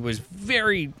too, he was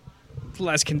very he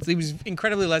was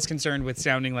incredibly less concerned with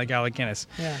sounding like Alec Guinness.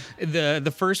 Yeah.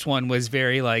 The first one was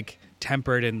very like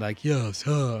tempered and like yes,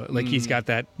 like he's got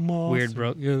that weird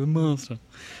the monster.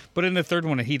 But in the third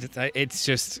one, it's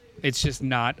just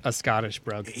not a Scottish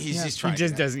brogue. He's just trying. He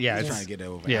just doesn't. Yeah, he's trying to get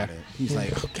over it. He's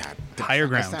like, oh god, higher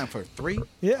ground. It's time for 3.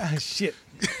 Yeah, shit.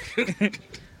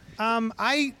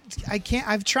 I can't.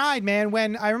 I've tried, man.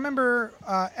 When I remember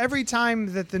every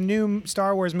time that the new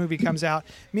Star Wars movie comes out,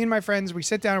 me and my friends, we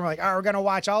sit down and we're like, all right, we're gonna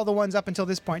watch all the ones up until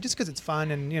this point, just because it's fun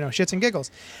and shits and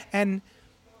giggles. And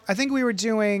I think we were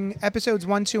doing episodes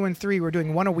 1, 2, and 3. We're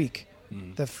doing one a week.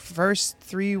 The first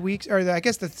 3 weeks, or I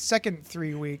guess the second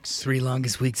 3 weeks, 3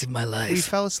 longest weeks of my life, we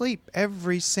fell asleep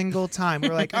every single time.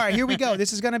 We're like, all right, here we go.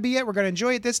 This is gonna be it. We're gonna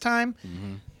enjoy it this time.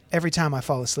 Every time I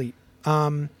fall asleep.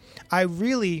 I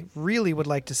really, really would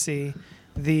like to see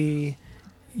the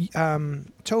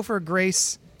Topher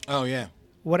Grace. Oh yeah.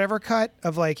 Whatever cut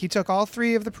of like he took all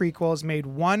 3 of the prequels, made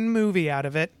one movie out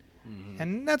of it,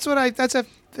 and that's what I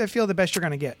feel the best you're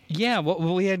gonna get. Yeah,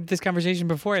 well, we had this conversation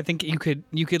before. I think you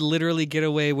could literally get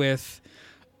away with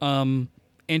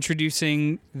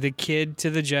introducing the kid to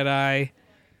the Jedi,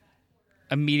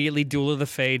 immediately Duel of the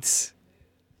Fates,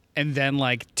 and then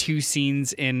like 2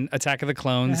 scenes in Attack of the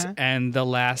Clones, and the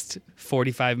last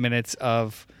 45 minutes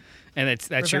of, and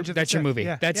that's your movie.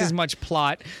 Yeah. That's as much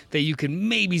plot that you can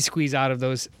maybe squeeze out of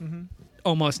those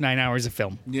almost 9 hours of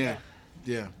film. Yeah.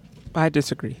 I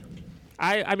disagree.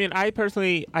 I mean, I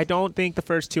personally, I don't think the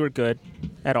first 2 are good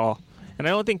at all, and I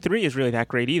don't think 3 is really that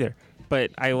great either. But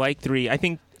I like 3. I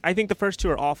think the first 2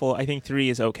 are awful. I think 3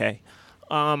 is okay.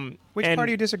 Which part are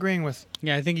you disagreeing with?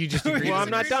 Yeah, I think you just agree. Well,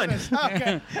 I'm not done.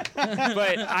 Okay.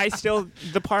 But I still,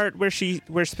 the part where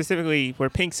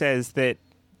Pink says that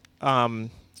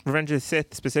Revenge of the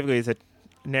Sith specifically is a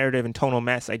narrative and tonal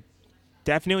mess, I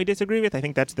definitely disagree with. I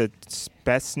think that's the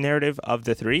best narrative of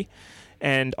the 3.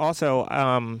 And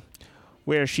also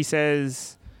where she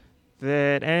says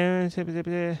that as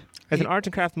an art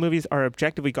and craft, movies are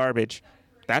objectively garbage.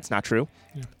 That's not true.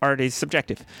 Yeah. Art is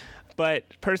subjective. But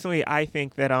personally, I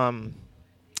think that,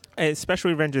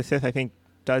 especially Revenge of the Sith, I think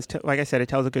like I said, it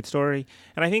tells a good story,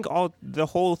 and I think all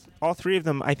 3 of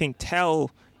them, I think, tell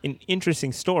an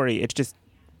interesting story. It's just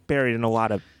buried in a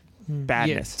lot of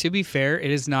badness. Yeah, to be fair,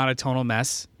 it is not a tonal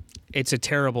mess. It's a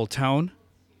terrible tone,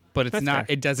 but it's That's not.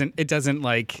 fair. It doesn't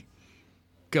like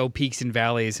go peaks and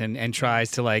valleys and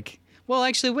tries to like. Well,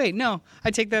 actually, wait, no,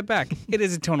 I take that back. It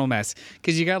is a tonal mess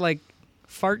because you got like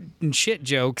fart and shit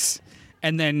jokes,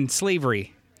 and then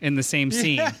slavery in the same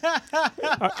scene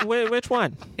Which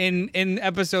one? in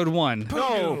episode 1.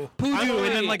 No, Poodoo,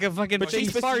 and then like a fucking But thing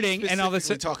she's farting, and all this.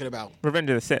 specifically talking about Revenge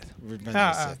of the Sith. Revenge of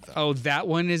the Sith, though. Oh, that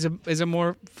one is a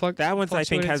more That one I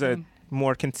think has a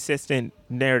more consistent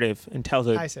narrative and tells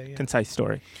a I see, yeah. concise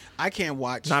story. I can't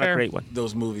watch Not Fair. a great one.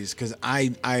 those movies because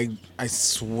I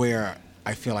swear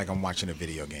I feel like I'm watching a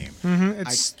video game.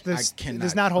 It's I this cannot-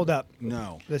 does not hold up.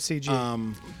 No. The CG.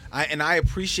 I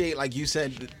appreciate, like you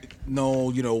said,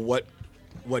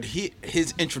 what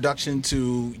his introduction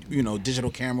to digital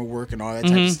camera work and all that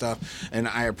type of stuff, and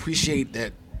I appreciate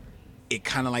that it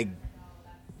kind of like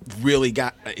really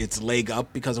got its leg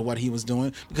up because of what he was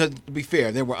doing. Because to be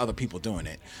fair, there were other people doing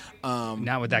it.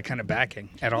 Not with that kind of backing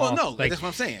at Well, all. no, that's what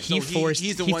I'm saying. He So forced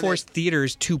he's the he one forced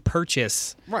theaters to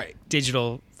purchase Right.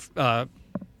 digital Yeah,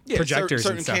 projectors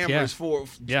certain and stuff. cameras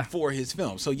Yeah. for his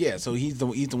film. So yeah, so he's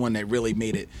the one that really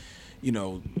made it,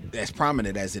 as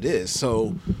prominent as it is.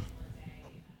 So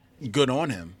good on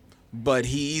him. But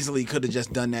he easily could have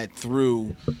just done that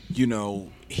through,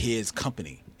 his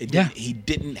company. Yeah. He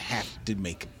didn't have to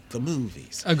make the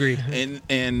movies. Agreed.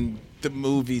 And the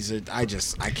movies are I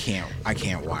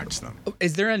can't watch them.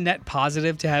 Is there a net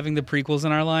positive to having the prequels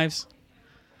in our lives?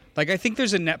 Like, I think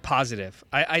there's a net positive.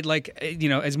 I like,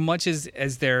 as much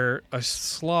as they're a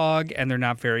slog and they're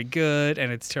not very good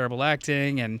and it's terrible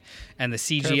acting and the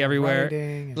CG Terrible everywhere. writing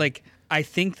and- Like, I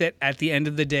think that at the end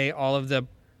of the day, all of the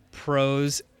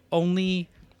pros only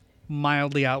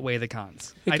mildly outweigh the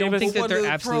cons. I don't think that What they're are the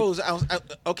absolute. pros?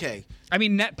 Okay. I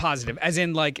mean, net positive, as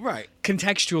in like Right.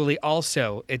 contextually.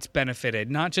 Also, it's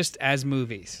benefited not just as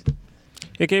movies.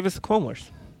 It gave us the Clone Wars.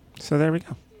 So there we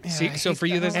go. Yeah, See, I so hate for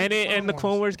you, that. there's- And the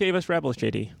Clone Wars gave us Rebels,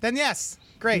 JD. Then yes,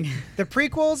 great. The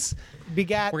prequels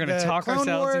begat We're gonna the talk Clone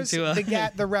ourselves Wars, into a-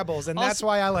 begat the Rebels, and that's Also-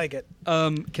 why I like it.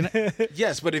 Can I,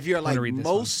 Yes, but if you're like read this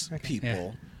most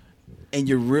people and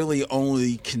you're really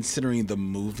only considering the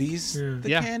movies, the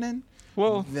Yeah. canon,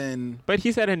 Well, then but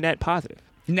he said a net positive.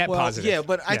 net well, positive? yeah,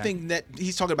 but I think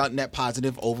he's talking about net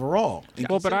positive overall.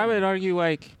 Well, but I would argue,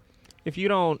 like, if you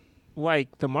don't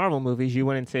like the Marvel movies, you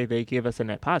wouldn't say they give us a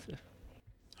net positive.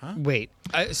 Wait.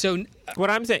 So What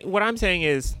I'm saying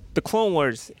is the Clone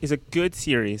Wars is a good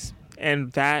series,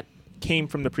 and that came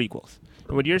from the prequels.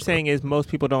 And what you're saying is most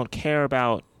people don't care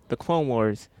about the Clone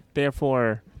Wars,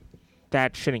 therefore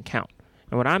that shouldn't count.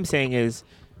 And what I'm saying is,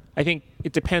 I think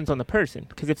it depends on the person,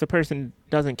 because if the person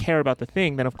doesn't care about the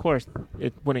thing, then of course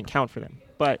it wouldn't count for them.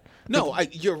 But No,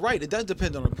 you're right. It does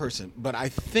depend on the person, but I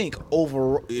think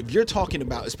overall, if you're talking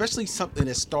about, especially something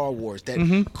as Star Wars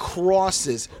that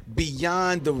crosses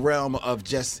beyond the realm of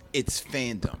just its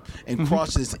fandom and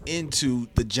crosses into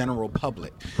the general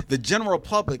public, the general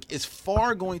public is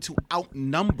far going to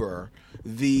outnumber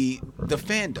the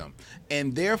fandom,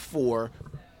 and therefore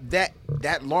that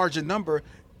larger number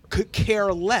could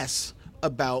care less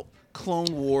about Clone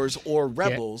Wars or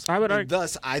Rebels. I would and argue-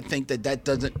 thus I think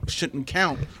that shouldn't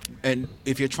count. And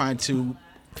if you're trying to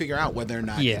figure out whether or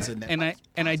not it's a net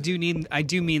I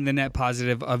do mean the net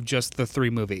positive of just the 3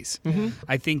 movies.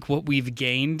 I think what we've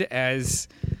gained as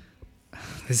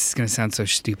this is going to sound so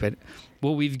stupid.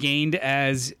 What we've gained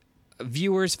as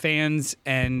viewers, fans,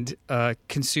 and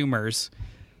consumers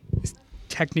is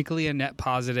technically a net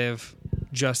positive.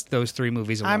 Just those 3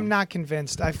 movies alone. I'm not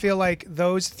convinced. I feel like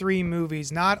those 3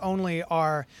 movies not only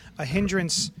are a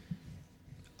hindrance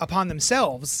upon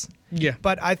themselves, Yeah.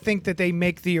 but I think that they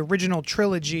make the original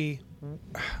trilogy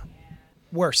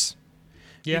worse.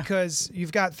 Yeah. Because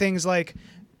you've got things like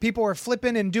people are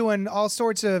flipping and doing all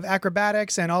sorts of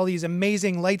acrobatics and all these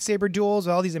amazing lightsaber duels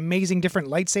with all these amazing different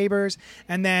lightsabers.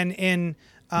 And then in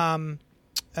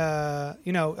A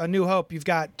New Hope, you've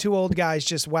got 2 old guys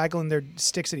just waggling their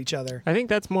sticks at each other. I think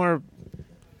that's more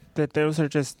that those are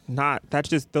just not.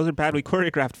 Those are badly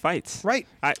choreographed fights. Right.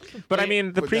 But I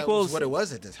mean, the But that was prequels. what it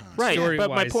was at the time. Right. But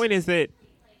my Story-wise. point is that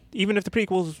even if the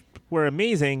prequels were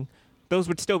amazing, those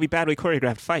would still be badly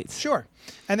choreographed fights. Sure.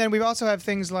 And then we also have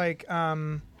things like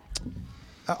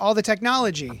all the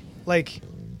technology. Like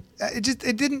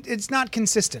it's not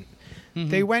consistent.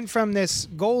 They went from this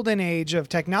golden age of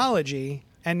technology,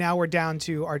 and now we're down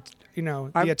to the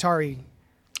Atari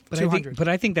But 200.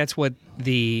 I think that's what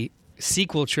the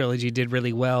sequel trilogy did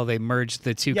really well. They merged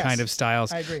the 2 Yes, kind of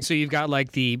styles. I agree. So you've got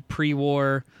like the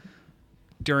pre-war,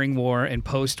 during war, and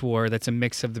post-war. That's a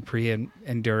mix of the pre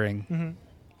and during,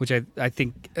 which I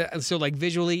think. So like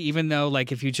visually, even though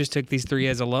like if you just took these 3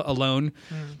 as alone,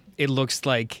 it looks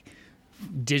like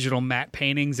digital matte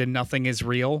paintings and nothing is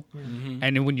real.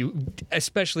 And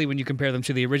especially when you compare them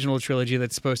to the original trilogy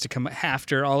that's supposed to come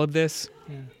after all of this,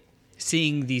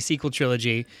 seeing the sequel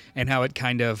trilogy and how it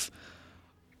kind of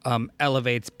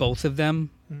elevates both of them,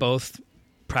 both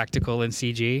practical and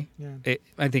CG.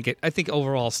 I think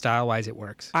overall style wise it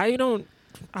works.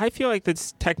 I feel like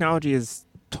this technology is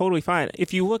totally fine.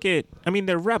 If you look at, I mean,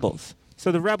 they're rebels.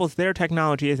 So the rebels, their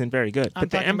technology isn't very good. I'm But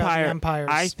the talking about the Empire, Empire's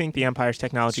I think the Empire's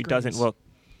technology doesn't screens. look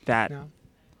that No.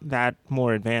 that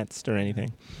more advanced or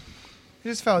anything.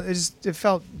 It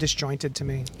felt disjointed to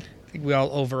me. I think we all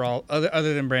overall,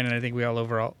 other than Brandon, I think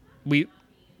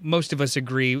most of us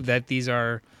agree that these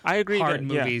are I agree. hard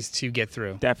that, yeah, movies to get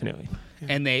through. definitely.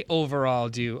 And they overall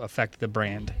do affect the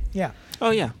brand. Yeah.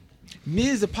 Oh yeah.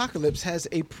 Ms. Apocalypse has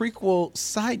a prequel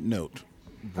side note.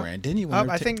 Brandon, you want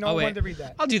to I think no one wait. wanted to read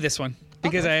that. I'll do this one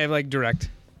because I have like direct.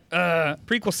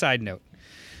 Prequel side note.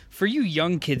 For you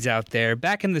young kids out there,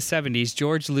 back in the 70s,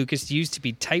 George Lucas used to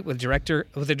be tight with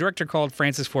a director called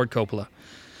Francis Ford Coppola.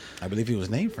 I believe he was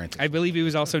named Francis. I believe he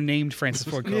was also named Francis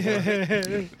Ford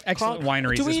Coppola. Excellent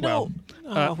wineries Do we as well.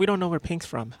 know? We don't know where Pink's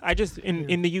from. I just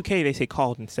in the UK they say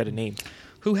called instead of named.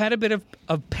 Who had a bit of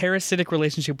a parasitic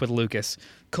relationship with Lucas.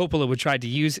 Coppola would try to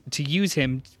use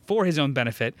him for his own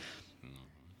benefit.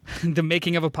 The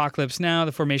making of Apocalypse Now,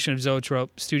 the formation of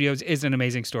Zoetrope Studios is an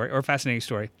amazing story, or a fascinating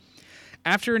story.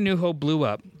 After A New Hope blew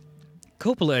up,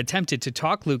 Coppola attempted to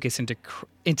talk Lucas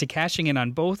into cashing in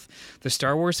on both the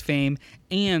Star Wars fame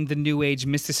and the New Age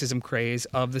mysticism craze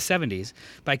of the 70s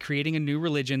by creating a new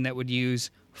religion that would use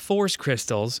Force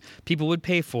crystals people would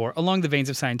pay for along the veins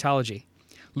of Scientology.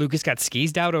 Lucas got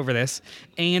skeezed out over this,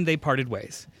 and they parted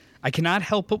ways. I cannot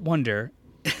help but wonder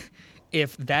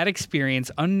if that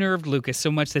experience unnerved Lucas so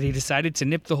much that he decided to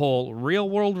nip the whole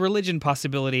real-world religion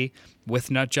possibility, with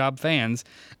nutjob fans,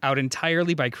 out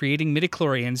entirely by creating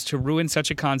midichlorians to ruin such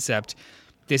a concept.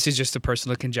 This is just a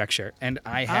personal conjecture, and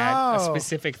I had a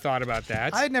specific thought about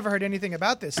that. I had never heard anything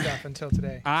about this stuff until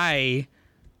today. I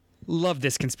love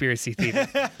this conspiracy theory.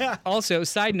 Also,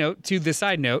 side note,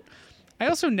 I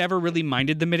also never really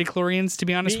minded the midichlorians, to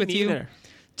be honest with you. Neither.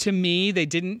 To me, they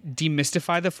didn't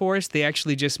demystify the Force. They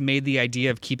actually just made the idea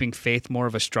of keeping faith more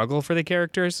of a struggle for the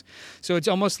characters. So it's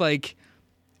almost like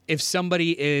if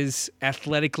somebody is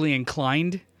athletically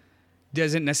inclined,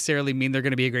 doesn't necessarily mean they're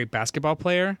going to be a great basketball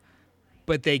player,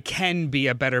 but they can be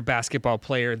a better basketball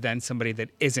player than somebody that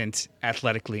isn't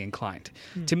athletically inclined.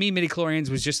 To me, midichlorians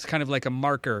was just kind of like a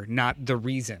marker, not the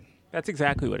reason. That's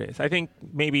exactly what it is. I think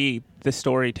maybe the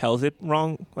story tells it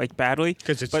wrong, like badly.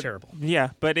 Because it's terrible.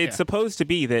 Yeah, but it's supposed to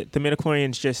be that the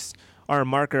midichlorians just are a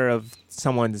marker of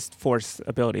someone's Force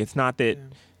ability. It's not that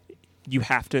you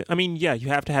have to. I mean, yeah, you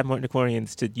have to have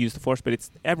midichlorians to use the Force, but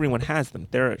everyone has them.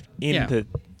 They're in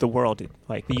the world,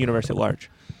 like the universe at large.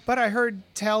 But I heard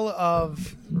tell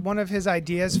of one of his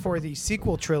ideas for the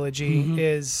sequel trilogy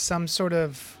is some sort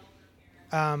of,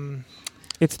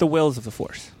 It's the wills of the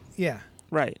Force. yeah.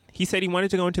 Right. He said he wanted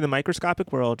to go into the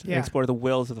microscopic world and explore the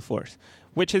wills of the Force,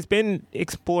 which has been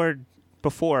explored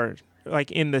before,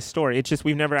 like in the story. It's just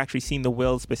we've never actually seen the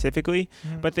wills specifically,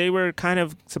 but they were kind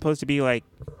of supposed to be like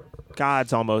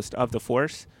gods almost of the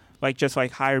Force, like just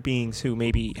like higher beings who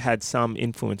maybe had some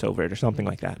influence over it or something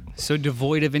like that. So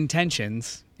devoid of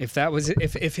intentions. If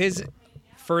his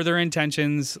further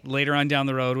intentions later on down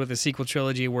the road with the sequel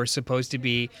trilogy were supposed to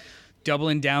be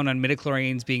doubling down on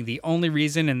midichlorians being the only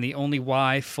reason and the only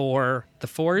why for the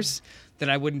Force, then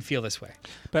I wouldn't feel this way.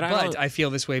 But I feel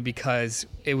this way because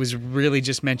it was really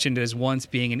just mentioned as once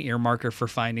being an earmarker for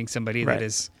finding somebody that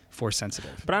is Force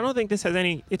sensitive. But I don't think this has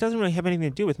it doesn't really have anything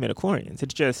to do with midichlorians.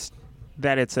 It's just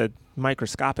that it's a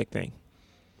microscopic thing.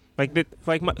 Like the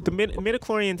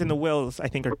midichlorians and the wills, I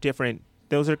think, are different.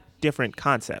 Those are different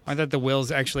concepts. I thought the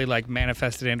wills actually like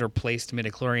manifested and or placed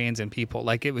midichlorians in people.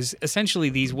 Like it was essentially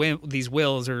these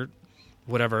wills or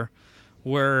whatever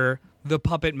were the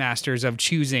puppet masters of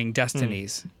choosing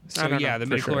destinies. So yeah, the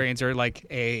midichlorians are like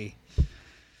a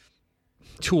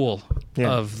tool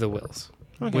of the wills,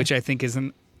 which I think it's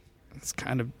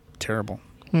kind of terrible.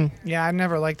 Yeah, I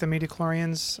never liked the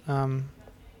midichlorians. I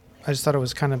just thought it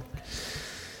was kind of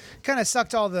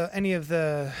sucked any of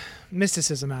the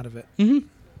mysticism out of it.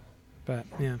 But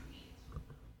yeah.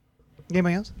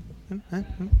 Anybody else?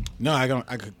 No, I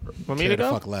could Want me to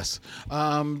go? fuck less.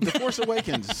 The Force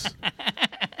Awakens.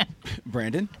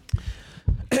 Brandon.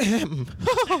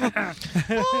 I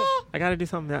got to do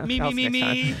something else next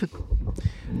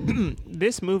time.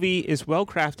 This movie is well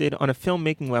crafted on a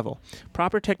filmmaking level.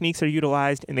 Proper techniques are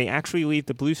utilized, and they actually leave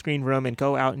the blue screen room and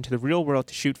go out into the real world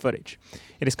to shoot footage.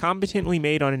 It is competently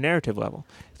made on a narrative level.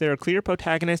 There are clear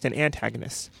protagonists and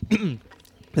antagonists.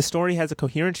 The story has a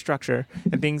coherent structure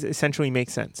and things essentially make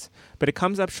sense, but it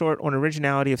comes up short on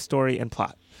originality of story and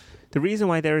plot. The reason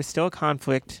why there is still a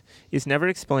conflict is never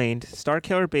explained.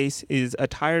 Starkiller Base is a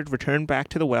tired return back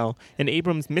to the well, and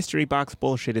Abrams' mystery box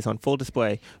bullshit is on full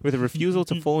display, with a refusal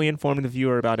to fully inform the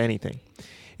viewer about anything.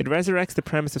 It resurrects the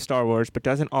premise of Star Wars, but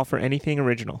doesn't offer anything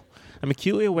original. I'm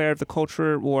acutely aware of the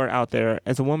culture war out there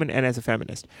as a woman and as a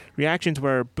feminist. Reactions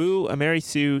were boo, a Mary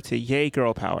Sue, to yay,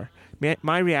 girl power.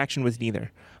 My reaction was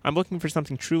neither. I'm looking for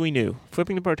something truly new.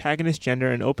 Flipping the protagonist's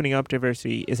gender and opening up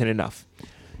diversity isn't enough.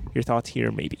 Your thoughts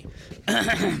here, maybe.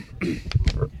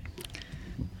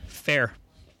 Fair.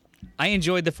 I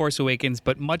enjoyed The Force Awakens,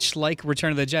 but much like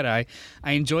Return of the Jedi,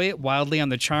 I enjoy it wildly on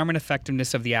the charm and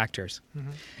effectiveness of the actors.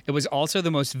 It was also the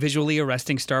most visually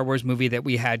arresting Star Wars movie that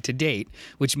we had to date,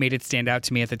 which made it stand out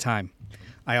to me at the time.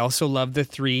 I also love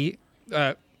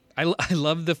I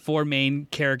love the four main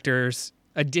characters'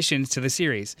 additions to the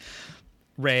series: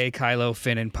 Rey, Kylo,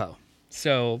 Finn, and Poe.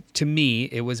 So to me,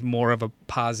 it was more of a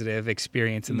positive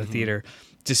experience in the theater,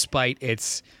 despite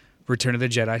its Return of the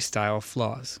Jedi style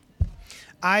flaws.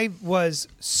 I was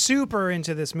super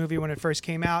into this movie when it first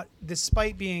came out,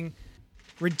 despite being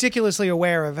ridiculously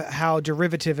aware of how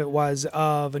derivative it was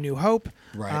of A New Hope.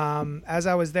 Right. As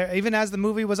I was there, even as the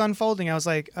movie was unfolding, I was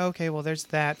like, okay, well, there's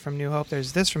that from New Hope.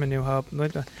 There's this from A New Hope.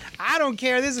 I don't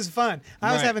care. This is fun.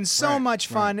 I was Right, having so right, much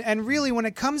fun. And really, when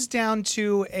it comes down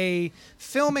to a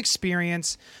film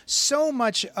experience, so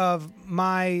much of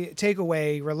my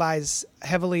takeaway relies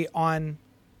heavily on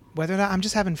whether or not I'm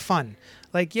just having fun.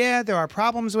 Like, yeah, there are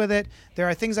problems with it. There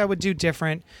are things I would do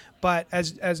different. But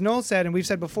as Noel said, and we've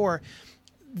said before,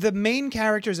 the main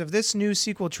characters of this new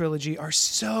sequel trilogy are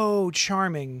so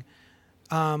charming,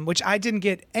 which I didn't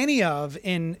get any of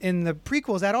in the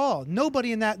prequels at all.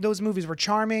 Nobody in those movies were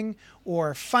charming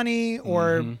or funny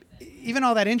or even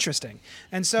all that interesting.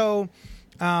 And so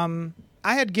I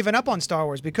had given up on Star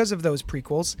Wars because of those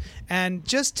prequels. And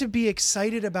just to be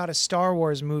excited about a Star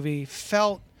Wars movie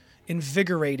felt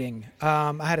invigorating.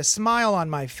 I had a smile on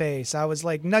my face. I was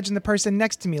like nudging the person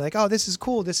next to me like, oh, this is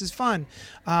cool. This is fun.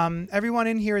 Everyone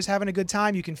in here is having a good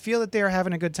time. You can feel that they're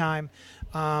having a good time.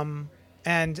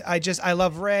 And I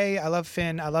love Rey. I love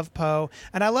Finn. I love Poe.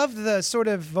 And I love the sort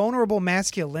of vulnerable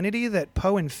masculinity that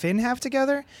Poe and Finn have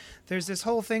together. There's this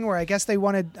whole thing where I guess they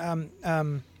wanted,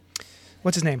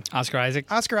 what's his name? Oscar Isaac.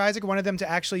 Oscar Isaac wanted them to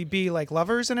actually be like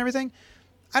lovers and everything.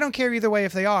 I don't care either way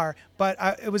if they are, but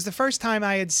it was the first time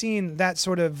I had seen that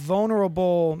sort of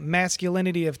vulnerable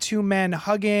masculinity of two men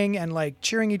hugging and like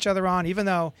cheering each other on, even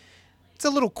though it's a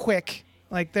little quick.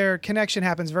 Like their connection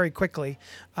happens very quickly.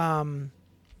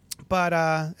 But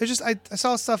it's just I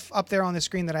saw stuff up there on the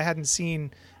screen that I hadn't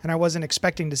seen and I wasn't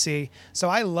expecting to see. So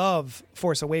I love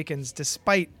Force Awakens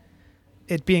despite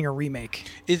it being a remake.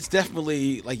 It's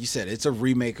definitely, like you said, it's a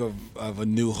remake of A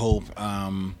New Hope.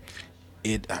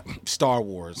 Star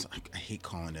Wars. I hate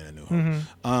calling it A New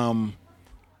Hope.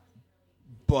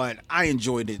 But I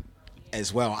enjoyed it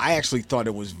as well. I actually thought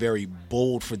it was very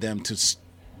bold for them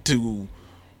to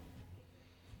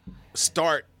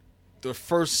start the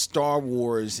first Star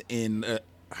Wars in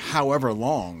however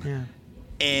long,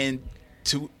 and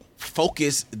to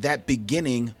focus that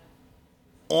beginning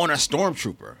on a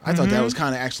stormtrooper. I thought that was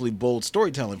kind of actually bold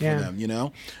storytelling for them, you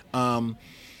know.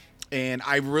 And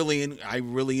I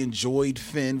really enjoyed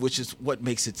Finn, which is what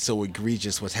makes it so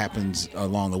egregious what happens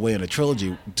along the way in the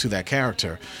trilogy to that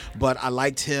character. But I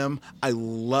liked him. I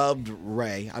loved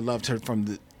Rey. I loved her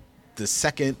from the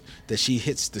second that she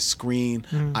hits the screen.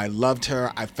 I loved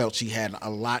her. I felt she had a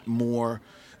lot more.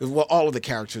 Well, all of the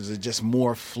characters are just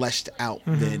more fleshed out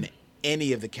than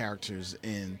any of the characters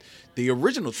in the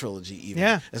original trilogy even.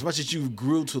 Yeah. As much as you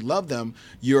grew to love them,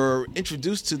 you're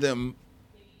introduced to them.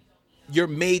 You're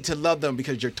made to love them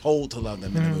because you're told to love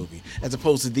them in the movie, as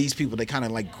opposed to these people. They kind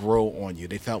of like grow on you.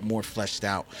 They felt more fleshed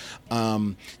out.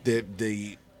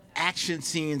 The action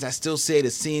scenes, I still say the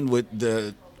scene with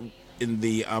in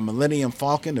the Millennium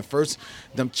Falcon, the first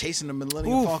them chasing the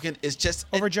Millennium Falcon is just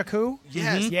Over Jakku?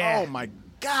 Yes. Yeah. Oh my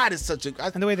God, it's such a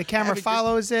And the way the camera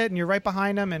follows it and you're right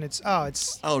behind them and it's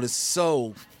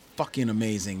so fucking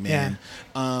amazing, man.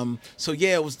 So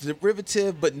yeah, it was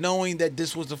derivative, but knowing that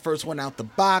this was the first one out the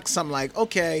box, I'm like,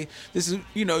 okay, this is,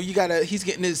 he's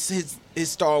getting his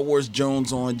Star Wars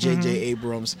Jones on, J.J.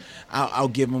 Abrams. I'll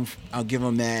give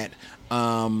him that.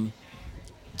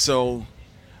 So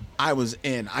I was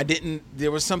in.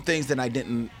 There were some things that I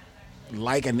didn't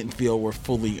like. I didn't feel were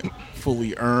fully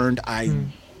earned.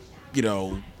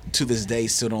 To this day,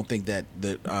 still don't think that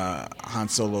Han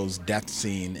Solo's death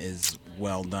scene is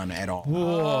well done at all.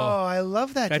 Oh, I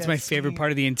love that. That's my favorite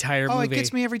part of the entire movie. Oh, it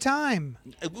gets me every time.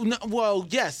 Well,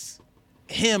 yes.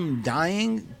 him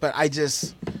dying, but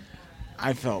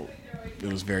I felt it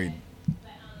was very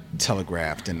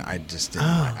telegraphed, and I just didn't.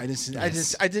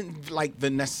 I didn't like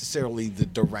necessarily the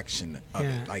direction of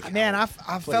it. Like, man, how I it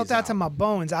felt plays that to out. my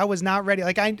bones. I was not ready.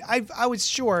 Like I was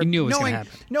sure, You knew it was gonna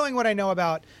happen. knowing what I know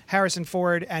about Harrison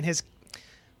Ford and his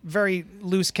very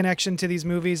loose connection to these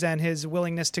movies and his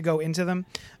willingness to go into them.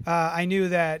 I knew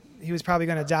that he was probably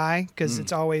going to die because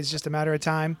it's always just a matter of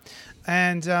time.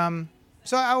 And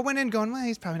so I went in going, well,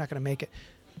 he's probably not going to make it.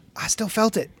 I still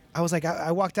felt it. I was like,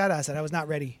 I walked out. I said, I was not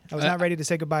ready. I was not ready to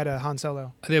say goodbye to Han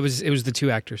Solo. It was the two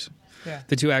actors. Yeah.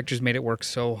 The two actors made it work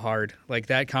so hard. Like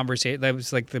that conversation, that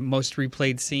was like the most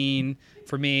replayed scene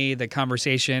for me. The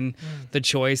conversation, the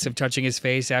choice of touching his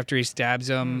face after he stabs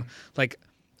him, like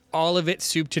all of it,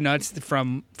 soup to nuts.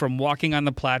 From walking on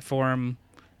the platform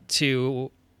to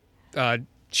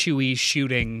Chewie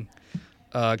shooting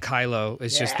Kylo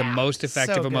is just the most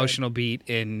effective So good. emotional beat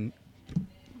in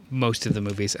most of the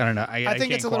movies. I don't know. I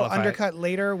think it's a little undercut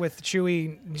later with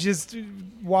Chewie just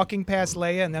walking past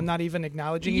Leia and them not even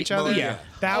acknowledging each other. yeah.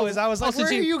 That was, I was like, Also,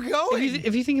 where too, are you going?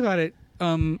 If you think about it,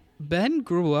 Ben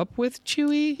grew up with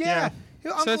Chewie. yeah.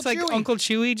 Uncle So it's like Chewie. Uncle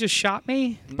Chewie just shot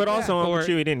me. But also, Or-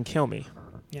 Uncle Chewie didn't kill me.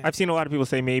 Yeah. I've seen a lot of people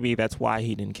say maybe that's why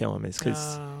he didn't kill him, is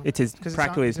because it's his 'Cause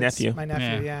practically his it's nephew. My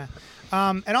nephew, Yeah.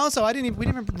 yeah. And also, we didn't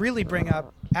even really bring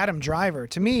up Adam Driver.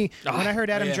 To me, when I heard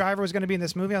Adam yeah. Driver was going to be in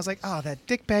this movie, I was like, oh, that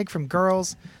dickbag from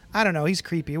Girls. I don't know. He's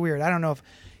creepy, weird. I don't know if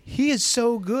he is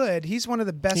so good. He's one of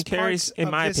the best He carries, parts in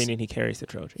of my this- opinion, he carries the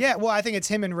trilogy. Yeah, well, I think it's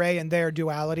him and Ray and their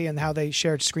duality and how they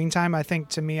shared screen time. I think,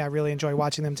 to me, I really enjoy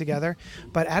watching them together.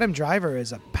 But Adam Driver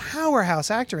is a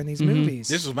powerhouse actor in these movies.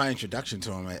 This was my introduction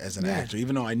to him as an Yeah. actor,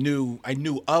 even though I knew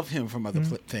of him from other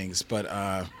things. But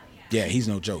yeah, he's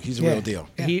no joke. He's a Yeah. real deal.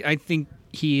 Yeah. I think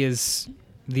he is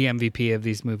the MVP of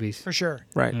these movies. For sure.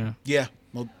 Right. Yeah. Yeah,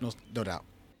 no doubt.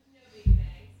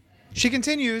 She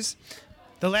continues,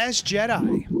 The Last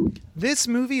Jedi. This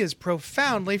movie is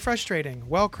profoundly frustrating,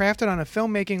 well crafted on a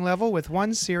filmmaking level with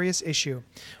one serious issue.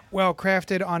 Well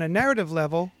crafted on a narrative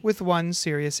level with one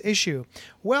serious issue.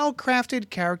 Well crafted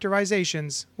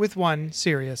characterizations with one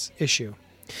serious issue.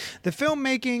 The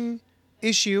filmmaking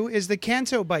issue is the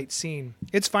Canto Bite scene.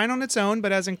 It's fine on its own,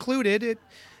 but as included, it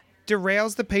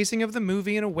derails the pacing of the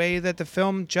movie in a way that the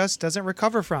film just doesn't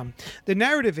recover from. The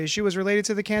narrative issue is related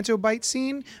to the Canto Bite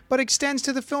scene, but extends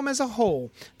to the film as a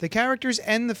whole. The characters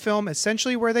end the film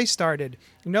essentially where they started.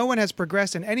 No one has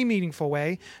progressed in any meaningful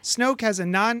way. Snoke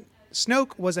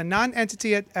was a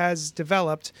non-entity as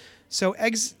developed, so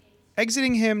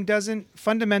exiting him doesn't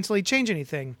fundamentally change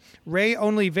anything. Rey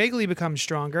only vaguely becomes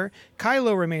stronger.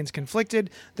 Kylo remains conflicted.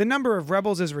 The number of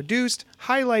rebels is reduced,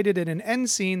 highlighted in an end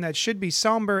scene that should be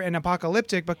somber and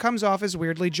apocalyptic but comes off as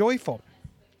weirdly joyful.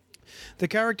 The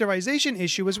characterization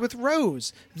issue is with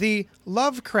Rose. The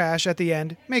love crash at the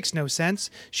end makes no sense.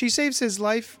 She saves his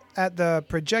life at the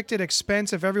projected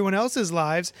expense of everyone else's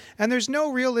lives, and there's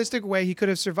no realistic way he could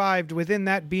have survived within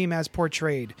that beam as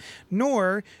portrayed.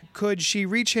 Nor could she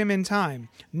reach him in time.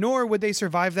 Nor would they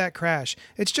survive that crash.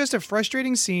 It's just a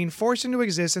frustrating scene forced into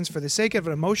existence for the sake of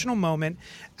an emotional moment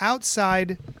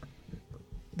outside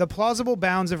the plausible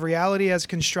bounds of reality as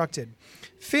constructed.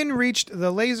 Finn reached the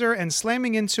laser and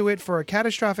slamming into it for a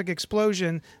catastrophic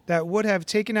explosion that would have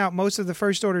taken out most of the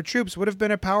First Order troops would have been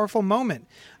a powerful moment.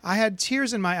 I had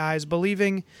tears in my eyes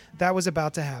believing that was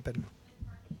about to happen.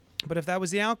 But if that was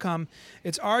the outcome,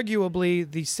 it's arguably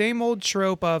the same old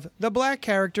trope of the black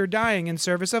character dying in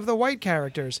service of the white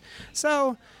characters.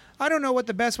 So, I don't know what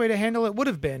the best way to handle it would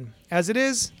have been. As it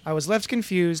is, I was left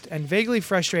confused and vaguely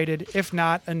frustrated, if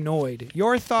not annoyed.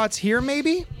 Your thoughts here,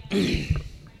 maybe?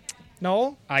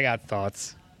 Noel? I got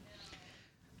thoughts.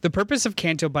 The purpose of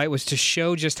Canto Bite was to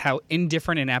show just how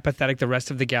indifferent and apathetic the rest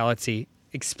of the galaxy,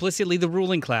 explicitly the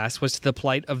ruling class, was to the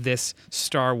plight of this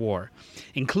Star War,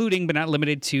 including but not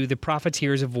limited to the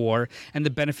profiteers of war and the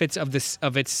benefits of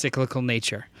its cyclical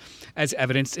nature, as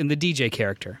evidenced in the DJ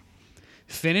character.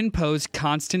 Finn and Poe's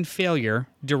constant failure,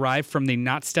 derived from the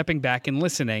not stepping back and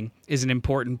listening, is an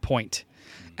important point.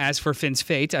 As for Finn's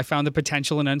fate, I found the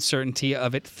potential and uncertainty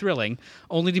of it thrilling,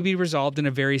 only to be resolved in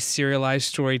a very serialized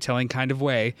storytelling kind of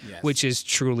way, Yes. which is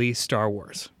truly Star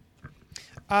Wars.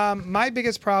 My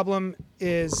biggest problem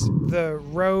is the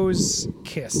Rose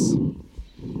kiss.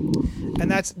 And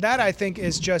that I think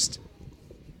is just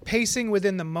pacing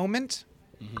within the moment,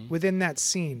 within that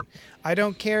scene. I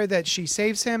don't care that she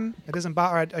saves him. It doesn't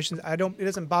bother. It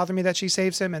doesn't bother me that she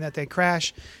saves him and that they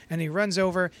crash and he runs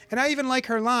over. And I even like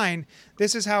her line,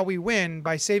 "This is how we win,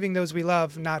 by saving those we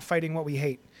love, not fighting what we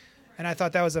hate." And I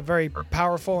thought that was a very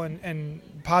powerful and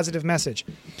positive message.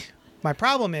 My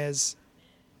problem is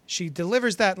She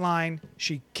delivers that line,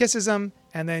 she kisses him,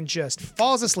 and then just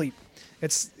falls asleep.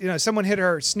 It's, someone hit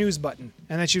her snooze button,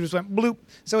 and then she just went bloop.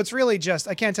 So it's really just,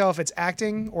 I can't tell if it's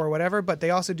acting or whatever, but they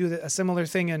also do a similar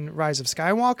thing in Rise of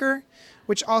Skywalker,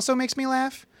 which also makes me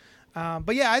laugh.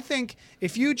 But yeah, I think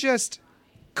if you just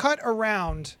cut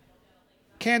around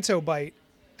Canto Bite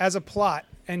as a plot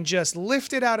and just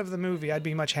lift it out of the movie, I'd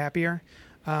be much happier.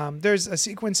 There's a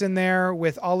sequence in there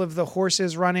with all of the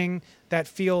horses running that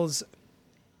feels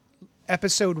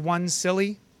episode 1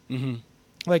 silly. Mm-hmm.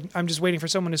 Like, I'm just waiting for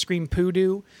someone to scream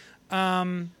poodoo.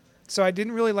 So I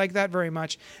didn't really like that very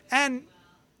much. And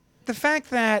the fact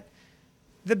that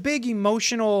the big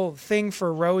emotional thing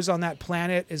for Rose on that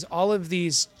planet is all of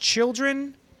these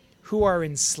children who are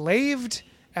enslaved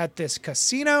at this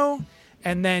casino,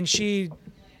 and then she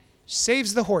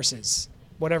saves the horses,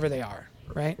 whatever they are,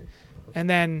 right? And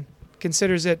then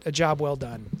considers it a job well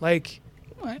done. Like,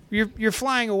 What? you're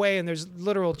flying away and there's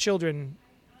literal children,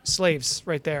 slaves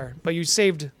right there, but you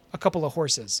saved a couple of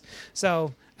horses.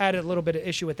 So added a little bit of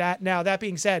issue with that. Now, that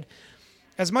being said,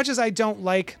 as much as I don't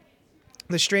like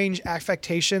the strange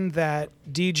affectation that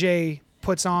DJ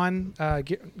puts on,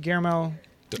 Guillermo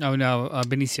Oh no,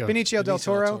 Benicio del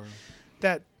Toro,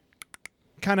 that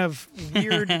kind of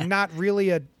weird, not really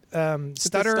a stutter. It's a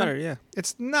stutter, yeah.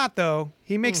 It's not, though.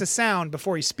 He makes a sound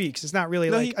before he speaks. It's not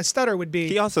really a stutter would be.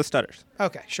 He also stutters.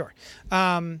 Okay, sure.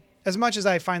 As much as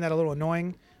I find that a little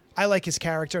annoying, I like his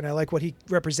character and I like what he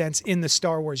represents in the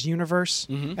Star Wars universe,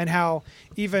 and how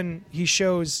even he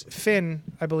shows Finn,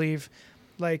 I believe,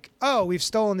 like, oh, we've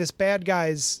stolen this bad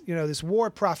guy's, this war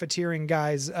profiteering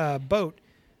guy's boat,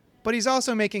 but he's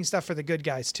also making stuff for the good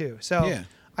guys too. So Yeah.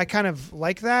 I kind of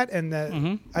like that,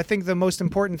 and I think the most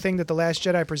important thing that The Last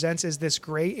Jedi presents is this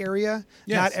gray area.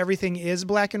 Yes. Not everything is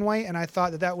black and white, and I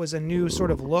thought that was a new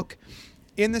sort of look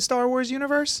in the Star Wars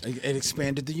universe. It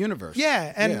expanded the universe.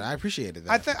 Yeah, and I appreciated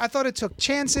that. I thought it took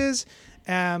chances.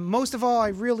 Most of all, I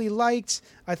really liked.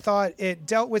 I thought it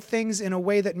dealt with things in a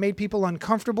way that made people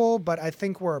uncomfortable, but I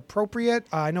think were appropriate.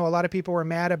 I know a lot of people were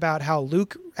mad about how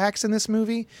Luke acts in this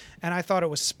movie, and I thought it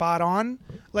was spot on.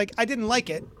 Like, I didn't like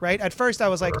it, right? At first, I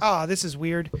was like, oh, this is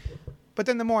weird. But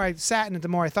then the more I sat in it, the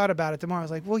more I thought about it, the more I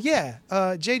was like, well, yeah,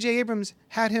 J.J. Abrams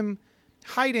had him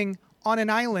hiding on an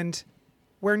island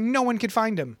where no one could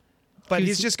find him. But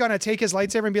he's just going to take his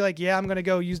lightsaber and be like, yeah, I'm going to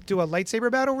go do a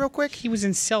lightsaber battle real quick. He was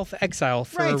in self-exile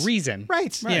for a reason.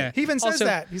 Right. Yeah. He even says Also-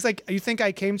 that. He's like, you think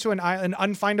I came to an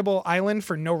unfindable island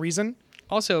for no reason?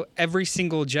 Also, every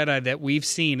single Jedi that we've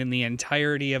seen in the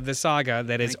entirety of the saga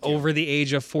that is over the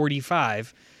age of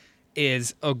 45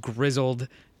 is a grizzled,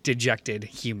 dejected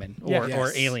human or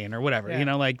Yes. alien or whatever. Yeah. You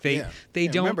know, like they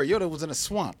don't Remember, Yoda was in a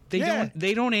swamp. they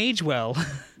don't age well.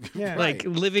 Yeah. Like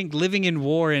living in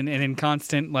war and in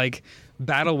constant like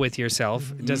battle with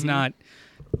yourself does not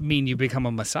mean you become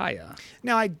a messiah.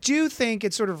 Now, I do think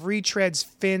it sort of retreads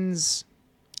Finn's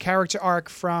character arc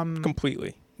from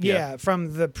Completely.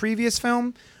 from the previous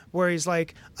film, where he's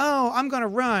like, "Oh, I'm gonna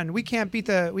run. We can't beat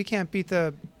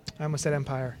the. I almost said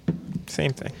Empire.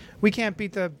 Same thing. We can't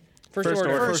beat the First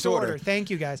Order. First Order. Thank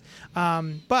you, guys.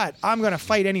 But I'm gonna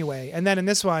fight anyway. And then in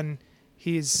this one,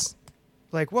 he's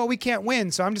like, well, we can't win,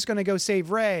 so I'm just gonna go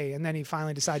save Rey. And then he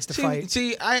finally decides to fight.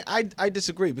 See, I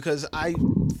disagree because I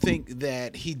think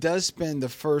that he does spend the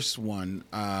first one,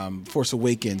 Force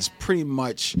Awakens, pretty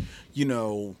much,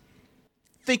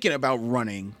 thinking about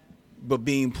running, but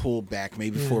being pulled back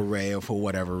maybe for Rey or for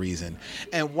whatever reason.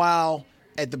 And while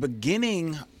at the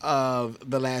beginning of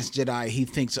The Last Jedi he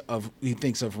thinks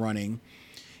of running,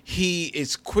 he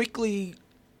is quickly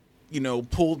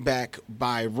pulled back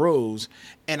by Rose,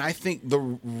 and I think the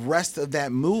rest of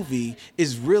that movie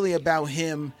is really about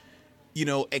him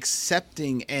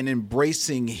accepting and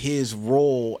embracing his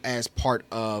role as part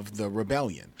of the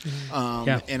rebellion.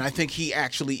 And I think he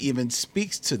actually even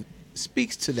speaks to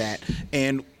that,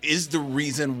 and is the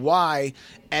reason why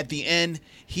at the end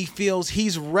he feels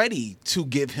he's ready to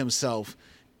give himself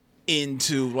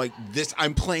into like this.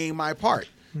 I'm playing my part.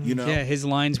 Yeah, his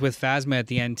lines with Phasma at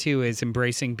the end too is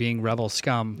embracing being rebel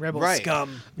scum. Rebel Right.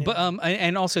 scum. But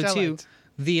and also Which I too liked.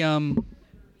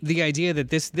 the idea that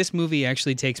this movie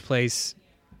actually takes place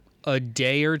a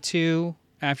day or two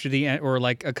after the end, or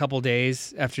like a couple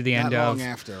days after the end Not of long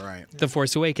after, right? The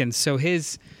Force Awakens. So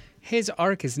his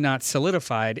arc is not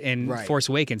solidified in Right. Force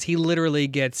Awakens. He literally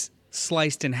gets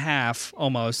sliced in half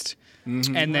almost,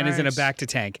 and then is in a Right. back to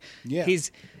tank. Yeah.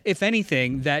 He's, if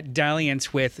anything, that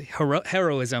dalliance with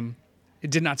heroism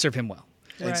did not serve him well.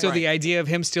 Right. So the Right. idea of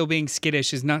him still being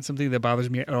skittish is not something that bothers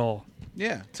me at all.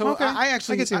 Yeah. So Okay. I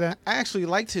actually I can see that. I actually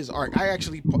liked his arc. I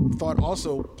actually thought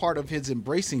also part of his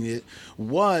embracing it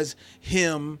was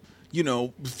him you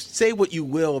know, say what you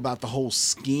will about the whole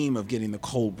scheme of getting the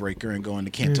code breaker and going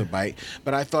to Canto Bight,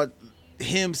 but I thought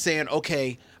him saying,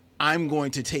 okay, I'm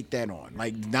going to take that on.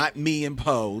 Like, not me and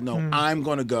Poe. No, I'm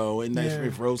going to go. And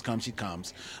if Rose comes, she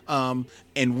comes. And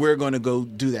we're going to go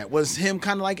do that. Was him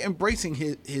kind of like embracing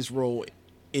his role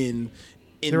in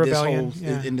this rebellion,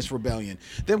 whole in this rebellion.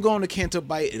 Them going to Canto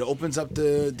Bight, it opens up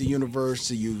the universe,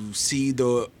 so you see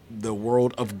the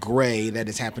world of gray that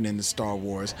is happening in the Star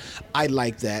Wars. I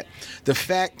like that. The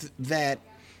fact that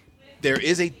there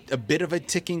is a bit of a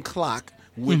ticking clock,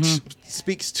 which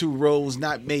speaks to Rose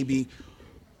not maybe,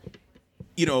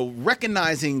 you know,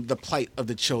 recognizing the plight of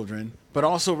the children, but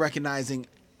also recognizing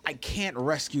I can't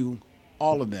rescue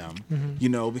all of them, you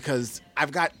know, because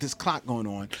I've got this clock going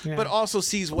on, but also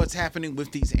sees what's happening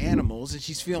with these animals, and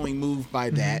she's feeling moved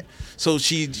by that. So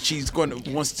she's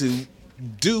wants to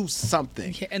do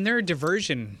something. Yeah, and they're a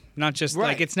diversion, not just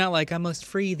like, it's not like I must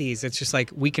free these. It's just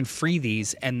like we can free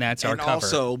these, and that's our cover. And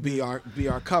also be our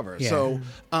cover. Yeah. So,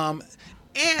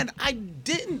 and I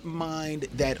didn't mind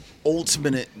that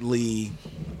ultimately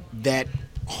the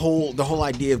whole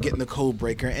idea of getting the code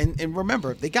breaker, and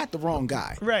remember, they got the wrong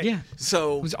guy. Right. Yeah.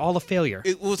 So It was all a failure.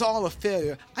 it was all a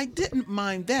failure. I didn't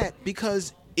mind that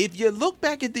because if you look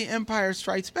back at The Empire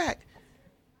Strikes Back,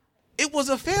 it was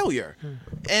a failure.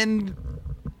 And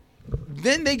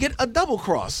then they get a double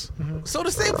cross. So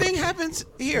the same thing happens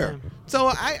here. So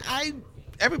I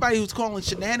everybody who's calling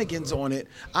shenanigans on it,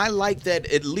 I like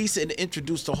that at least it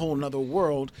introduced a whole nother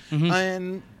world,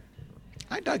 and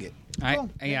I dug it.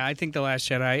 I think The Last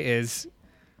Jedi is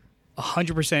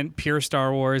 100% pure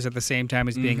Star Wars at the same time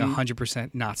as being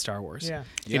 100% not Star Wars. Yeah.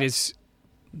 It is.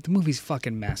 The movie's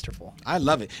fucking masterful. I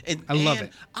love it. And I love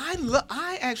it.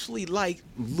 I actually like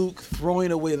Luke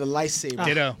throwing away the lightsaber.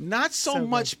 Ditto. Not so So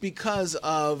much because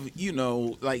of, you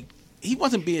know, like, he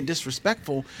wasn't being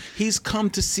disrespectful. He's come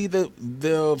to see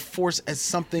the Force as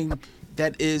something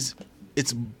that it's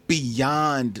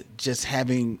beyond just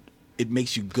having. It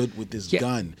makes you good with this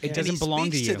gun. It doesn't And he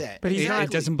belong to speaks you. that. But he's not- It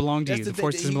doesn't belong to you. The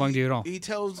Force doesn't belong to you at all.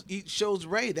 He shows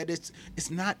Rey that it's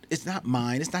not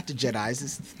mine. It's not the Jedi's.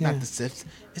 It's not the Siths.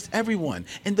 It's everyone.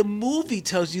 And the movie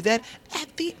tells you that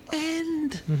at the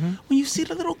end when you see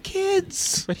the little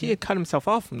kids. But he had cut himself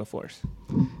off from the Force.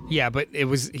 Yeah, but it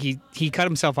was he cut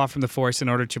himself off from the Force in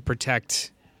order to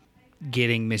protect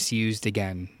getting misused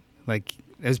again. Like,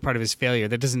 it was part of his failure.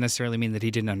 That doesn't necessarily mean that he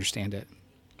didn't understand it.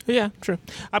 Yeah, true.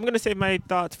 I'm going to save my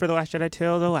thoughts for The Last Jedi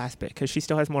till the last bit, because she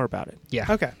still has more about it. Yeah.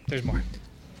 Okay. There's more.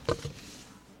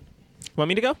 Want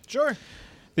me to go? Sure.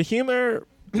 The humor,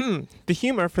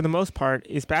 for the most part,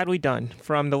 is badly done,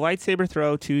 from the lightsaber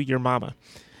throw to your mama.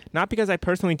 Not because I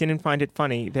personally didn't find it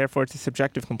funny, therefore it's a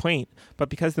subjective complaint, but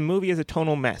because the movie is a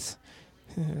tonal mess.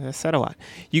 I said a lot.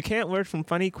 You can't learn from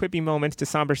funny, quippy moments to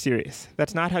somber serious.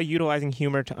 That's not how utilizing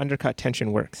humor to undercut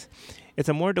tension works. It's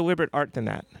a more deliberate art than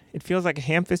that. It feels like a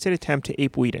ham-fisted attempt to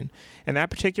ape Whedon, and that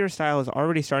particular style is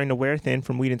already starting to wear thin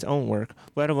from Whedon's own work,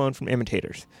 let alone from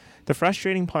imitators. The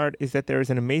frustrating part is that there is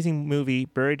an amazing movie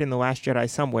buried in The Last Jedi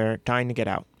somewhere, dying to get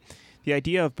out. The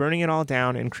idea of burning it all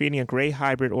down and creating a gray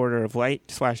hybrid order of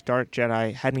light/dark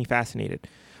Jedi had me fascinated.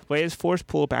 Leia's Force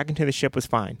pull back into the ship was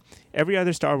fine. Every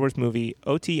other Star Wars movie,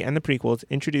 OT and the prequels,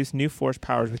 introduced new Force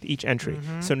powers with each entry,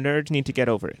 so nerds need to get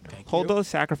over it. Holdo's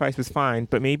sacrifice was fine,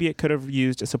 but maybe it could have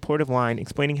used a supportive line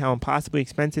explaining how impossibly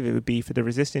expensive it would be for the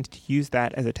Resistance to use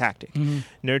that as a tactic.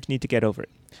 Nerds need to get over it.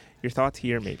 Your thoughts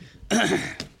here, maybe.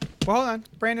 Well, hold on.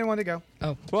 Brandon wanted to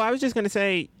go. Well, I was just going to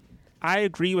say, I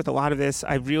agree with a lot of this.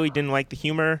 I really didn't like the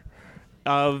humor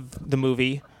of the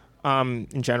movie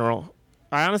in general.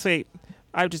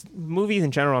 Movies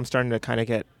in general, I'm starting to kind of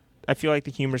get, I feel like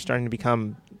the humor is starting to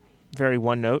become very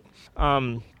one note.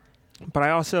 But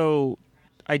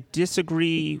I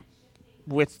disagree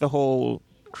with the whole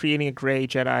creating a gray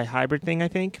Jedi hybrid thing, I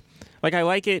think. Like, I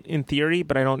like it in theory,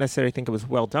 but I don't necessarily think it was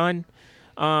well done.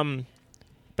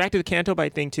 Back to the Canto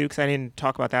Bight thing, too, because I didn't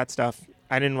talk about that stuff.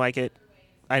 I didn't like it.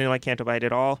 I didn't like Canto Bight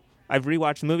at all. I've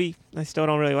rewatched the movie. I still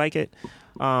don't really like it.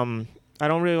 I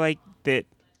don't really like that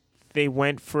they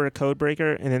went for a code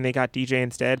breaker and then they got DJ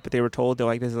instead, but they were told they're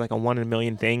like, this is like a 1 in a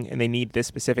million thing and they need this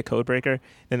specific code breaker.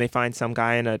 Then they find some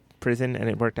guy in a prison and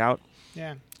it worked out.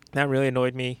 Yeah. That really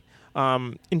annoyed me.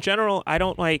 In general, I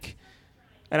don't like,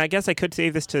 and I guess I could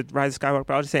save this to Rise of Skywalker,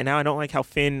 but I'll just say now I don't like how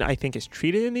Finn, I think, is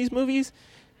treated in these movies.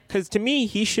 Because to me,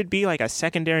 he should be like a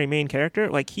secondary main character.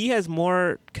 Like, he has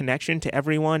more connection to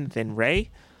everyone than Rey.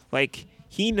 Like,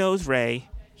 he knows Rey,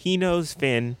 he knows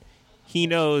Finn, he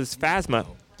knows Phasma.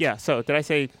 Yeah, so did I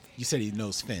say... You said he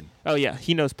knows Finn. Oh, yeah,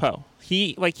 he knows Poe.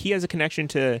 He has a connection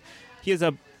to... He has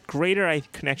a greater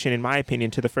connection, in my opinion,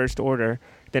 to the First Order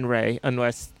than Rey,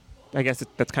 unless I guess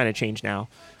that's kind of changed now.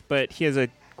 But he has a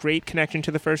great connection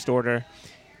to the First Order,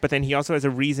 but then he also has a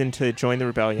reason to join the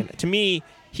rebellion. To me,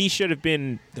 he should have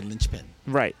been The linchpin.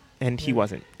 right, and he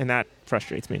wasn't, and that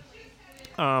frustrates me.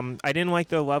 I didn't like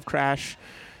the love crash.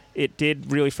 It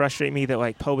did really frustrate me that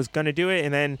like Poe was gonna do it,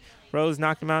 and then Rose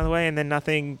knocked him out of the way, and then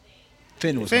nothing.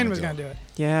 Finn was Finn gonna was do going it. to do it.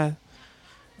 Yeah,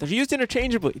 they're used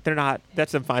interchangeably. They're not.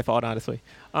 That's my fault, honestly.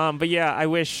 But yeah, I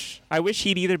wish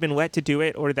he'd either been let to do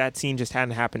it or that scene just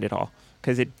hadn't happened at all,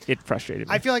 because it frustrated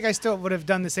me. I feel like I still would have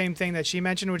done the same thing that she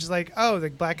mentioned, which is like, oh, the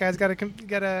black guy's got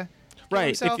to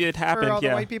Right, if it happened, for all yeah.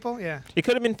 the white people. Yeah. It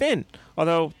could have been Finn,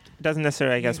 although it doesn't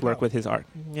necessarily, I guess, Poe. work with his art.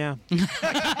 Yeah.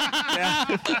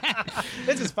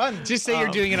 This is fun. Just say you're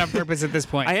doing it on purpose at this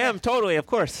point. I am, totally, of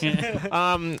course.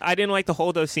 I didn't like the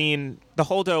Holdo scene, the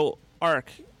Holdo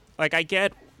arc. Like, I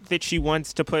get that she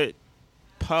wants to put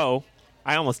Poe,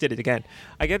 I almost did it again.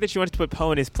 I get that she wants to put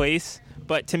Poe in his place,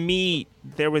 but to me,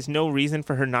 there was no reason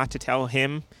for her not to tell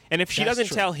him. And if she That's doesn't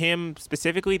true. tell him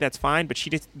specifically, that's fine, but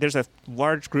there's a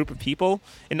large group of people,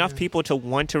 enough people to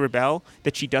want to rebel,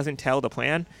 that she doesn't tell the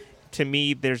plan. To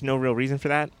me, there's no real reason for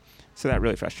that. So that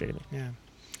really frustrated me. Yeah.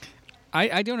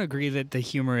 I don't agree that the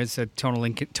humor is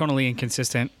tonally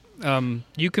inconsistent.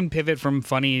 You can pivot from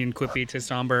funny and quippy to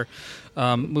somber.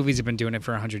 Movies have been doing it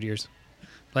for 100 years.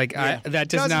 Like Yeah. that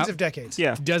does Dozens not of decades.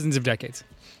 Yeah. dozens of decades.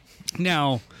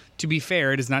 Now, to be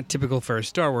fair, it is not typical for a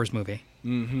Star Wars movie.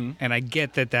 Mm-hmm. And I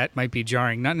get that might be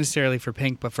jarring, not necessarily for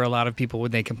Pink, but for a lot of people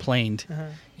when they complained.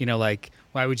 You know, like,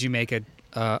 why would you make a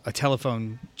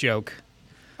telephone joke?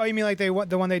 Oh, you mean like the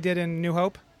one they did in New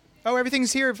Hope? Oh,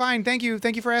 everything's here. Fine. Thank you.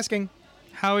 Thank you for asking.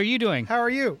 How are you doing? How are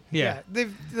you? Yeah.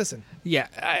 Listen. Yeah,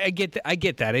 I get I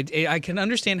get that. I can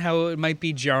understand how it might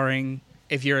be jarring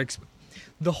if you're.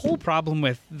 The whole problem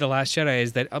with The Last Jedi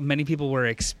is that many people were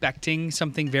expecting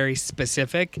something very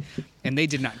specific, and they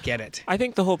did not get it. I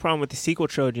think the whole problem with the sequel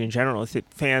trilogy in general is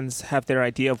that fans have their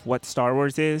idea of what Star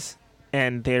Wars is,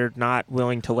 and they're not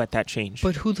willing to let that change.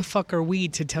 But who the fuck are we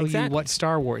to tell you Exactly. what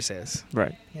Star Wars is?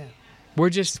 Right. Yeah.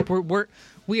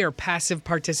 We are passive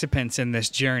participants in this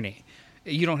journey.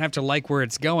 You don't have to like where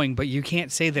it's going, but you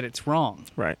can't say that it's wrong.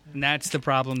 Right. And that's the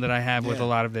problem that I have with a Yeah.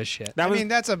 lot of this shit. That I was mean,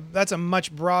 that's a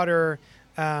much broader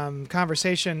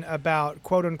conversation about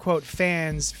quote unquote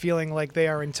fans feeling like they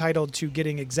are entitled to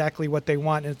getting exactly what they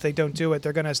want, and if they don't do it,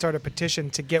 they're going to start a petition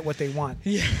to get what they want.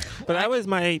 But that was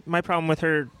my problem with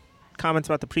her comments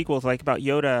about the prequels, like about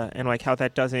Yoda and like how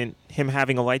that doesn't, him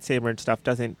having a lightsaber and stuff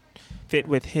doesn't fit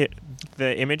with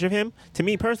the image of him. To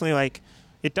me personally, like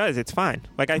it does. It's fine.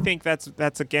 Like I think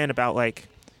that's again about like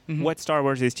what Star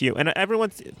Wars is to you, and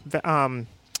everyone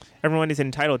is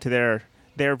entitled to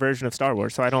their version of Star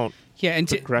Wars. So I don't. Yeah, and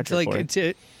begrudge her for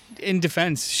it. in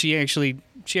defense, she actually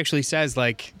says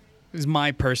like, "This is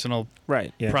my personal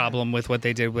Right. Yeah. problem with what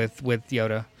they did with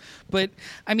Yoda." But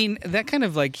I mean, that kind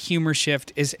of like humor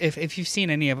shift is if you've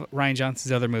seen any of Rian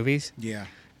Johnson's other movies, Yeah.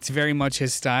 it's very much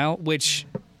his style, which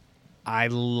I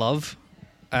love.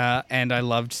 And I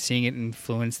loved seeing it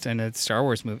influenced in a Star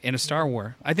Wars movie. In a Star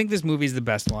Wars, I think this movie is the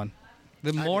best one.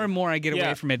 The more and more I get Yeah.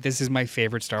 away from it, this is my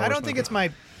favorite Star Wars. I don't think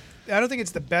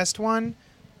it's the best one,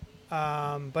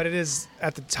 but it is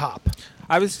at the top.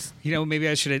 I was. You know, maybe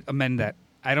I should amend that.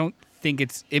 I don't think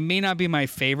it may not be my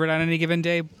favorite on any given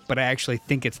day, but I actually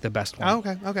think it's the best one.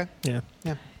 Oh, okay. Yeah.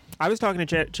 Yeah. I was talking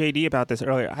to JD about this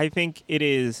earlier. I think it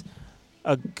is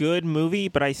a good movie,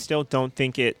 but I still don't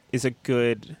think it is a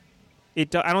good. I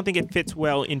don't think it fits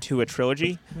well into a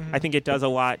trilogy. I think it does a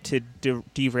lot to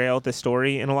derail the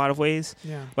story in a lot of ways,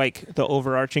 Yeah. like the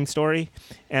overarching story.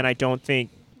 And I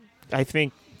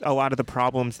think a lot of the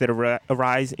problems that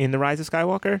arise in The Rise of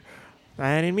Skywalker,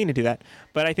 I didn't mean to do that,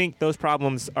 but I think those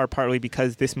problems are partly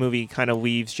because this movie kind of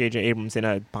leaves J.J. Abrams in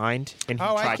a bind. And he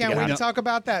Oh, I tried can't to wait get to out. talk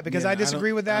about that because Yeah, I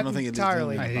disagree with that I don't think it is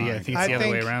entirely. doing I think it's the other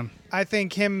way around. I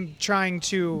think him trying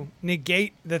to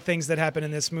negate the things that happen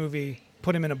in this movie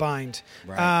put him in a bind.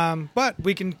 Right. But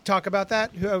we can talk about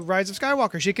that. Rise of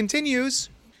Skywalker. She continues.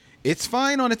 It's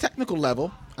fine on a technical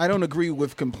level. I don't agree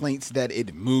with complaints that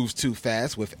it moves too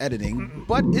fast with editing,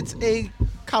 but it's a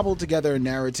cobbled together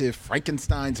narrative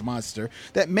Frankenstein's monster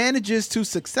that manages to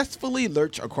successfully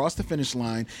lurch across the finish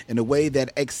line in a way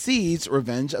that exceeds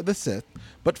Revenge of the Sith,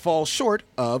 but falls short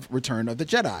of Return of the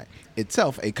Jedi,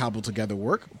 itself a cobbled-together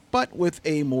work, but with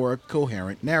a more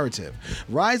coherent narrative.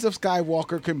 Rise of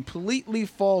Skywalker completely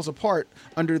falls apart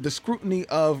under the scrutiny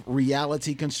of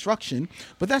reality construction,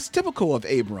 but that's typical of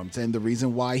Abrams and the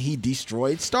reason why he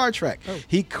destroyed Star Trek.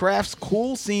 He crafts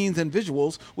cool scenes and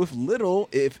visuals with little,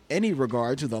 if any,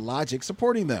 regard to the logic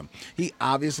supporting them. He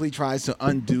obviously tries to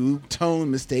undo tone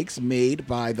mistakes made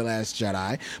by The Last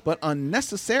Jedi, but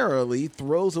unnecessarily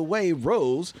throws away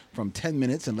Rose from 10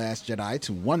 minutes in Last Jedi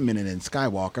to 1 minute in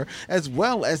Skywalker, as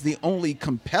well as the only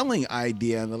compelling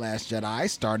idea in The Last Jedi,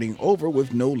 starting over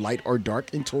with no light or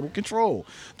dark in total control.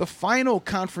 The final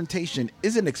confrontation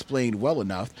isn't explained well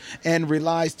enough and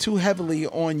relies too heavily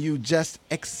on you just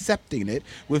accepting it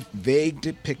with vague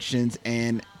depictions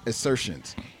and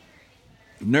assertions.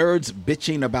 Nerds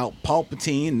bitching about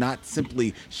Palpatine not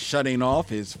simply shutting off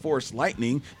his Force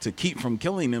lightning to keep from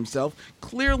killing himself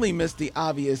clearly missed the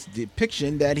obvious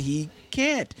depiction that he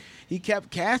can't. He kept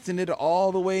casting it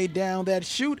all the way down that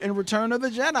chute in Return of the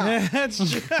Jedi.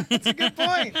 That's a good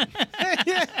point.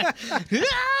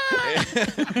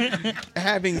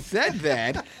 Having said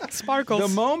that, Sparkles. the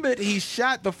moment he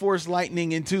shot the Force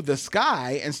lightning into the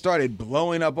sky and started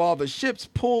blowing up all the ships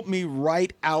pulled me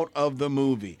right out of the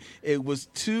movie. It was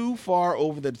too far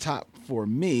over the top for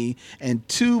me and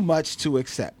too much to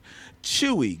accept.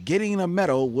 Chewie getting a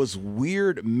medal was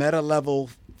weird meta-level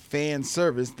fan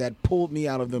service that pulled me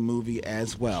out of the movie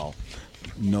as well.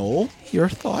 Noel, your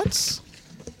thoughts?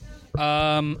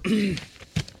 Huh?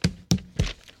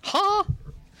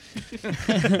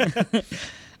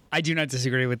 I do not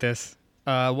disagree with this.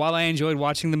 While I enjoyed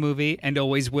watching the movie and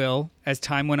always will, as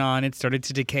time went on, it started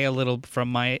to decay a little from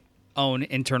my own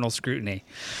internal scrutiny.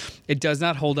 It does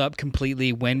not hold up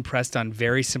completely when pressed on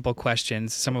very simple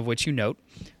questions, some of which you note,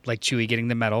 like Chewie getting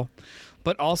the medal,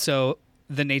 but also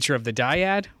the nature of the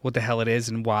dyad, what the hell it is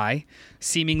and why,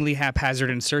 seemingly haphazard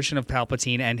insertion of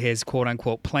Palpatine and his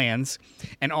quote-unquote plans,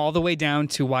 and all the way down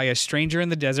to why a stranger in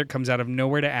the desert comes out of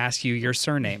nowhere to ask you your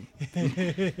surname.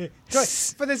 Good.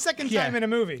 For the second time in a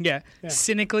movie. Yeah.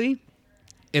 Cynically,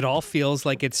 it all feels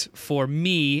like it's for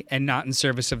me and not in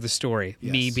service of the story,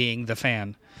 me being the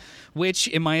fan, which,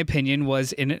 in my opinion,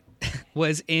 was an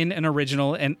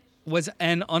unoriginal, was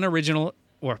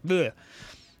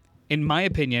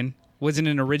in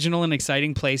an original and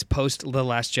exciting place post The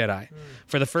Last Jedi.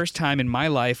 For the first time in my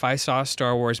life, I saw a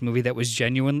Star Wars movie that was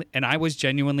genuinely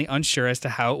unsure as to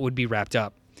how it would be wrapped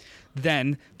up.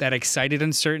 Then, that excited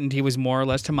uncertainty was more or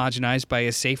less homogenized by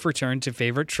a safe return to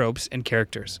favorite tropes and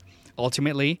characters.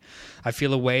 Ultimately, I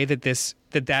feel a way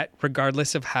that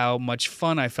regardless of how much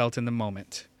fun I felt in the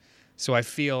moment. So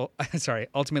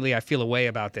ultimately I feel a way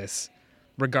about this,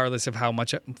 regardless of how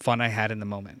much fun I had in the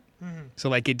moment. So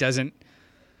like it doesn't,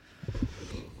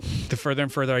 the further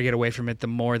and further I get away from it, the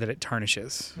more that it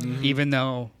tarnishes. Even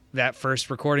though that first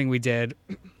recording we did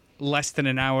less than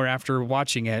an hour after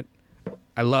watching it,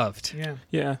 I loved.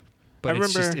 Yeah. But I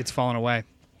remember, it's fallen away.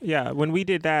 Yeah, when we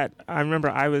did that, I remember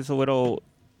I was a little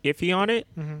iffy on it,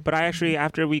 but I actually,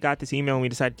 after we got this email and we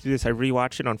decided to do this, I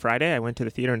rewatched it on Friday. I went to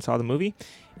the theater and saw the movie,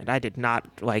 and I did not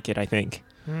like it, I think.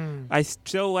 I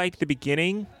still liked the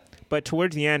beginning, but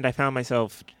towards the end, I found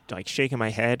myself like shaking my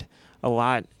head a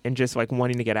lot and just like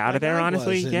wanting to get out of there,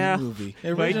 honestly. Yeah.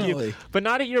 Originally. But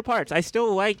not at your parts. I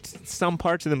still liked some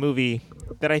parts of the movie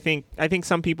that I think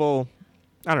some people,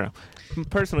 I don't know.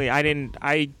 Personally,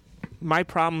 my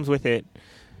problems with it,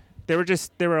 there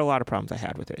were a lot of problems I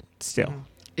had with it still.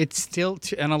 It's still,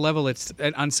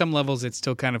 on some levels, it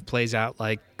still kind of plays out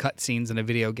like cutscenes in a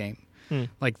video game.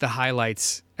 Like the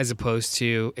highlights as opposed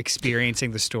to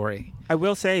experiencing the story. I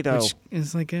will say, though, Which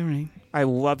is like everything. I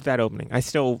loved that opening. I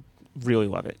still really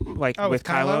love it. Like with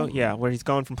Kylo? Yeah, where he's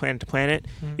going from planet to planet,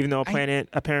 even though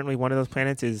apparently one of those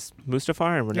planets is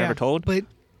Mustafar and we're never told. But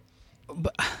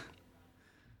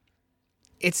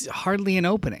it's hardly an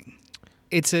opening.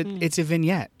 It's a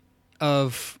vignette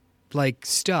of like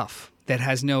stuff that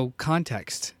has no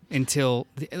context until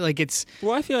it's.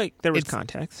 Well, I feel like there was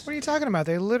context. What are you talking about?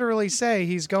 They literally say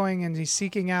he's going and he's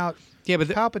seeking out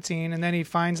Palpatine, and then he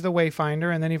finds the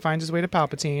Wayfinder, and then he finds his way to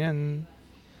Palpatine, and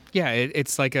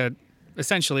it's like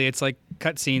essentially it's like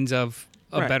cutscenes of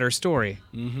a better story.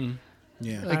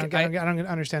 Yeah, like, I don't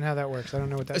understand how that works. I don't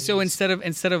know what that means. So instead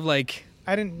of like.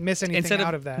 I didn't miss anything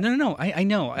out of that. No. I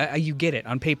know. You get it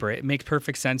on paper. It makes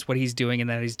perfect sense what he's doing and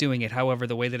that he's doing it. However,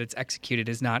 the way that it's executed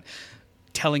is not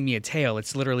telling me a tale.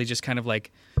 It's literally just kind of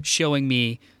like showing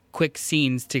me quick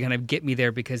scenes to kind of get me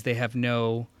there because they have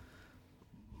no.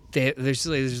 There's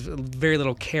very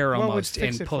little care almost what would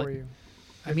fix in it pulling. for you?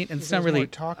 I mean, If it's there's not really. more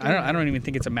talking, I don't even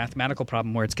think it's a mathematical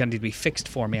problem where it's going to be fixed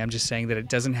for me. I'm just saying that it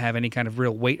doesn't have any kind of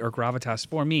real weight or gravitas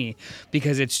for me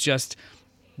because it's just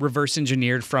reverse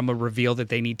engineered from a reveal that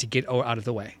they need to get out of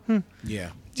the way. Yeah.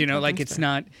 You know, like it's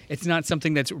not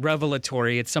something that's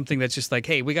revelatory. It's something that's just like,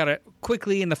 hey, we got to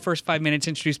quickly in the first 5 minutes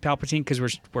introduce Palpatine because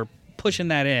we're pushing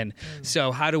that in.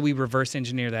 So how do we reverse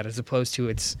engineer that as opposed to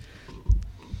it's,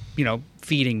 you know,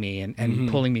 feeding me and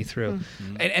pulling me through.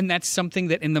 And that's something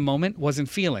that in the moment wasn't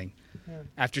feeling.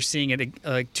 After seeing it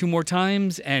like 2 more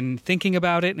times and thinking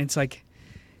about it, and it's like,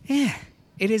 it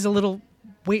is a little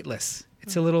weightless.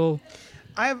 It's a little.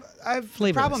 I've the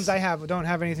Flavorless. problems I have don't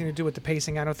have anything to do with the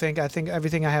pacing. I think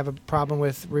everything I have a problem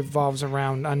with revolves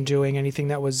around undoing anything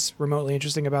that was remotely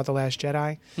interesting about The Last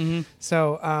Jedi.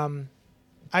 So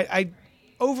I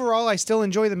overall I still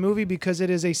enjoy the movie because it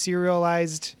is a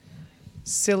serialized,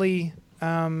 silly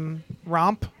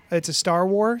romp. It's a Star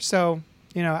Wars, so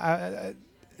you know.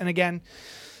 And again,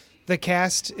 the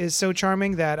cast is so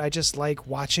charming that I just like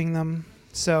watching them.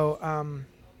 So.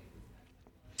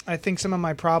 I think some of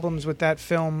my problems with that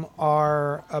film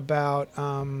are about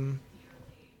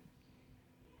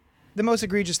the most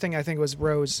egregious thing I think was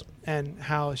Rose and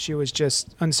how she was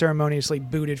just unceremoniously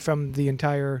booted from the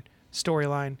entire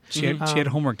storyline. She had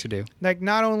homework to do. Like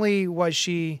not only was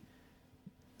she,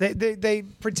 they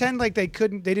pretend like they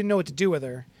didn't know what to do with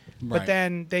her, Right. but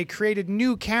then they created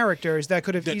new characters that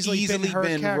could have That easily been her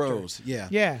character. Rose. Yeah.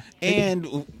 Yeah.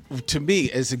 And to me,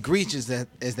 as egregious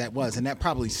as that was, and that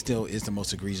probably still is the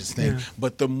most egregious thing,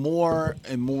 but the more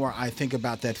and more I think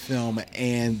about that film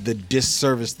and the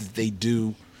disservice that they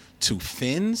do to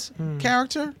Finn's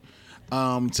character,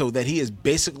 so that he is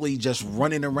basically just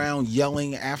running around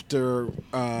yelling after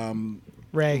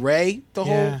Ray the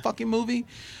whole fucking movie.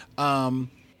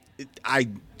 I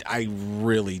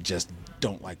really just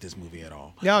don't like this movie at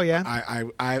all. Oh yeah.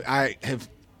 I have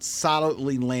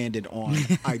solidly landed on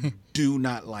I do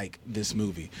not like this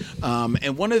movie.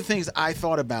 And one of the things I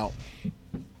thought about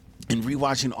in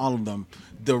rewatching all of them,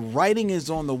 the writing is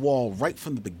on the wall right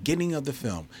from the beginning of the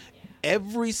film.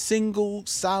 Every single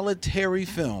solitary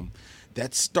film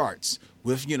that starts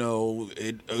with, you know,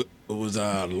 it was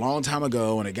a long time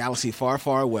ago in a galaxy far,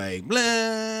 far away,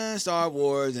 blah, Star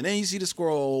Wars, and then you see the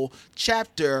scroll,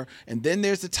 chapter, and then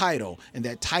there's the title, and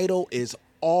that title is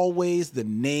always the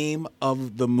name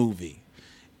of the movie.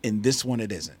 In this one,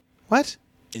 it isn't. What?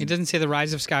 It doesn't say The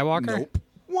Rise of Skywalker? Nope.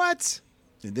 What?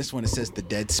 In this one, it says The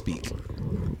Dead Speak.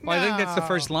 Well, I think that's the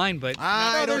first line, but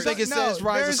I don't think it says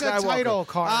Rise of there's Skywalker. a title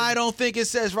card. I don't think it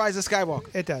says Rise of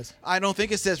Skywalker. It does. I don't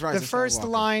think it says Rise of The Skywalker. first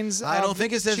lines. I don't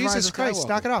think it says Jesus Rise of Christ, Skywalker.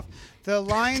 knock it off. The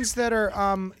lines that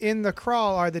are in the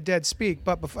crawl are the Dead Speak,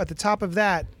 but at the top of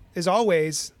that is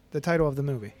always the title of the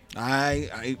movie.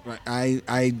 I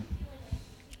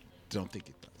don't think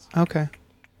it does. Okay.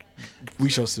 We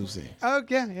shall soon see. Oh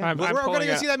yeah, yeah. I'm We're going pulling to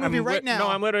go it see up. that movie right now. No,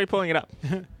 I'm literally pulling it up.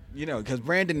 You know, because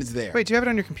Brandon is there. Wait, do you have it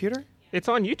on your computer? It's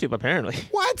on YouTube apparently,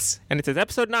 What? and it says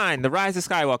Episode 9: The Rise of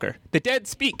Skywalker. The Dead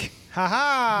Speak.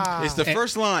 Haha. It's the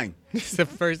first line. it's the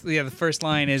first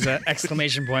line is an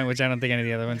exclamation point, which I don't think any of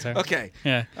the other ones have. Okay.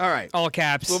 Yeah. All right. All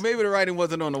caps. Well, maybe the writing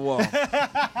wasn't on the wall.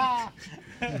 I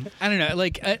don't know.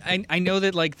 Like I know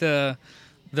that like the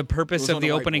purpose was of on the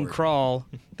the opening whiteboard. crawl,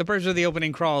 the purpose of the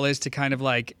opening crawl is to kind of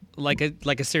like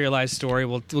a serialized story.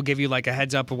 We'll give you like a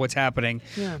heads up of what's happening.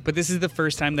 Yeah. But this is the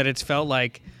first time that it's felt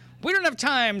like we don't have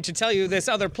time to tell you this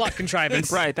other plot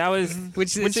contrivance. Right. That was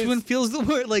Which is one feels the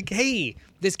word like, hey,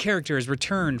 this character is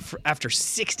returned after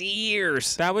 60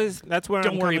 years. that's where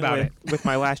Don't I'm worry coming about with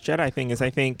my Last Jedi thing. Is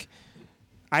I think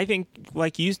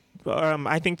like you.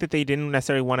 I think that they didn't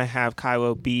necessarily want to have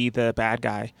Kylo be the bad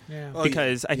guy. Yeah. Oh,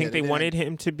 Because yeah. I think Yeah, they they wanted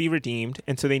him to be redeemed,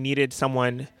 and so they needed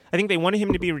someone. I think they wanted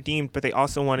him to be redeemed, but they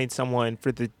also wanted someone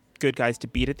for the good guys to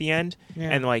beat at the end Yeah.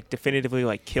 and like definitively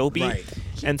like kill beat. Right.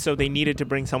 And so they needed to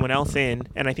bring someone else in,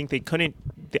 and I think they couldn't.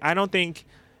 I don't think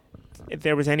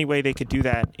there was any way they could do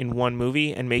that in one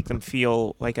movie and make them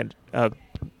feel like a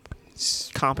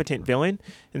competent villain.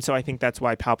 And so I think that's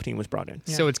why Palpatine was brought in.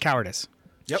 Yeah. So it's cowardice.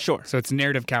 Yep. Sure. So it's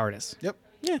narrative cowardice. Yep.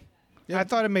 Yeah. Yeah. I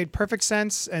thought it made perfect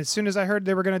sense. As soon as I heard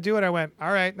they were going to do it, I went,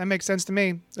 "All right, that makes sense to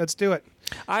me. Let's do it."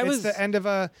 It's the end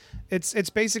of it's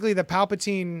basically the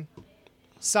Palpatine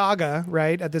saga,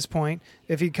 right? At this point,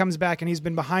 if he comes back and he's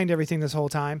been behind everything this whole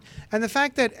time, and the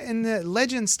fact that in the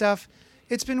legend stuff,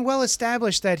 it's been well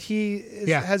established that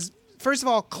has. First of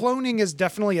all, cloning is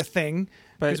definitely a thing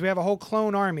because we have a whole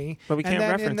clone army. But we And can't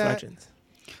then reference in the- legends.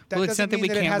 Well, it's doesn't not that mean we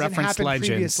it can't hasn't reference happened legends.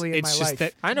 previously in It's my just life.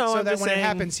 that I know, So I'm that just when it saying-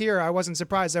 happens here, I wasn't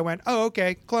surprised. I went, "Oh,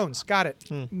 okay, clones, got it.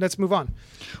 Let's move on."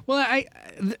 Well,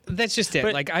 that's just it.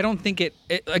 But- Like, I don't think it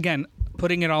again,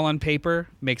 putting it all on paper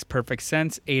makes perfect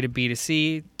sense. A to B to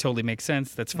C totally makes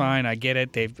sense. That's fine. I get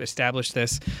it. They've established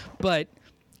this. But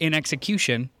in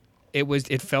execution,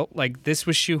 it felt like this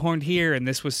was shoehorned here and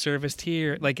this was serviced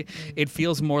here. Like it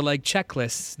feels more like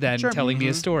checklists than Sure. telling me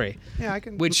a story. Yeah, I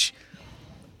can. Which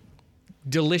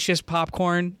delicious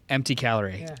popcorn, empty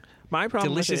calorie. Yeah. My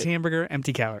problem Delicious with it, hamburger,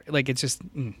 empty calorie. Like it's just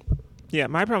yeah,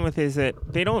 my problem with it is that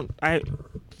they don't.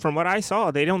 From what I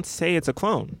saw, they don't say it's a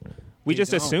clone. We They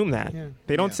just don't. assume that. Yeah.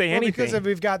 They don't Yeah. say Well, anything. because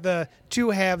we've got the two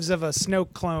halves of a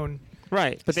Snoke clone.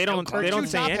 Right, but they don't. Or They two don't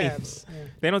say top anything. halves. Yeah.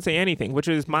 They don't say anything, which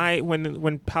is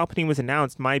when Palpatine was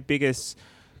announced, my biggest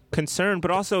concern,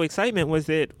 but also excitement, was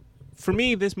that for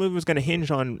me this movie was going to hinge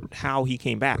on how he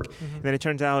came back. And then it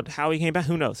turns out how he came back,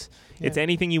 who knows? It's Yeah.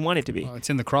 anything you want it to be. well, it's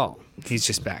in the crawl. He's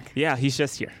just back. Yeah, he's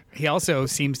just here. He also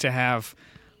seems to have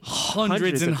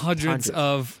hundreds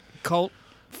of cult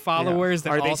followers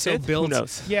Yeah. that Are they also Sith? built Who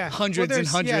knows? Yeah. hundreds Well, and there's-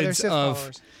 yeah, hundreds they're Sith of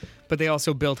followers. but they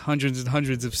also built hundreds and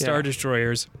hundreds of star Yeah.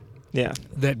 destroyers Yeah,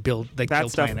 that kill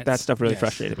planets. that stuff really Yes.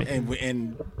 frustrated me.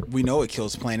 And we know it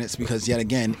kills planets because yet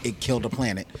again it killed a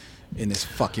planet in this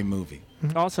fucking movie.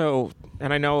 Also,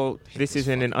 and I know this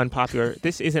isn't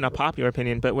a popular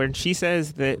opinion, but when she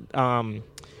says that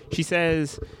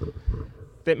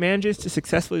manages to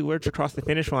successfully lurch across the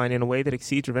finish line in a way that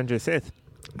exceeds Revenge of the Sith,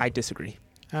 I disagree.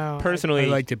 Oh, Personally, I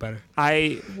liked it better.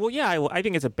 I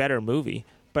think it's a better movie,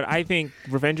 but I think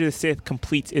Revenge of the Sith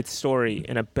completes its story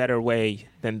in a better way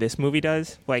than this movie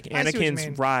does. Like I see what you mean.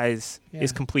 Anakin's rise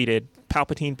is Yeah. completed.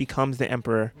 Palpatine becomes the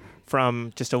Emperor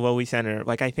from just a lowly senator.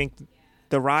 Like I think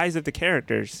the rise of the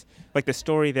characters, like the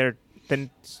story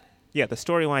the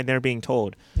storyline they're being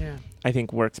told, Yeah. I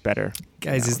think works better.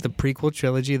 Guys, is the prequel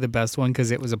trilogy the best one because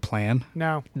it was a plan?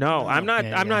 No. No, I'm not.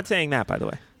 Yeah, I'm yeah. not saying that. By the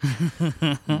way,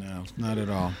 No, not at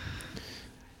all.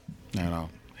 Not at all.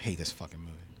 I hate this fucking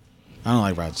movie. I don't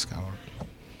like Rise of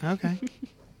Skywalker. Okay.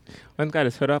 one's got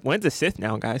his hood up. When's a Sith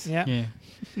now, guys? Yeah. Yeah.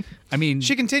 I mean,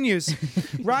 She continues.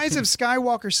 Rise of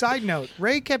Skywalker side note.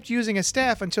 Rey kept using a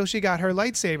staff until she got her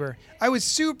lightsaber. I was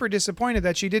super disappointed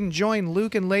that she didn't join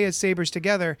Luke and Leia's sabers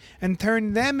together and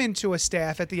turn them into a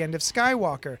staff at the end of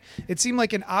Skywalker. It seemed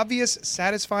like an obvious,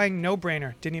 satisfying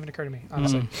no-brainer. Didn't even occur to me,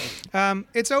 honestly.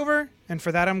 It's over, and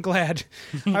for that I'm glad.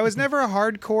 I was never a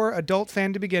hardcore adult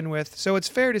fan to begin with, so it's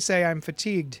fair to say I'm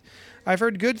fatigued. I've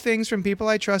heard good things from people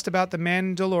I trust about The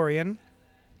Mandalorian,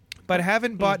 but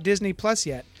haven't bought Disney Plus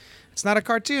yet. It's not a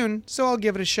cartoon, so I'll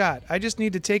give it a shot. I just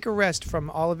need to take a rest from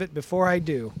all of it before I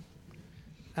do.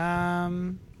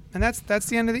 And that's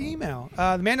the end of the email.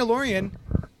 The Mandalorian,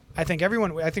 I think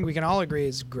we can all agree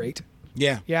is great.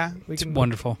 Yeah. Yeah, we it's can.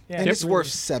 wonderful. Yeah, And it's really- worth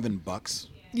 $7.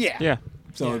 Yeah. Yeah.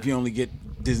 So Yeah. if you only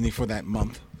get Disney for that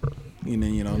month,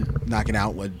 knock it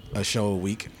out with a show a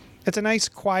week. It's a nice,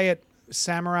 quiet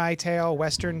samurai tale,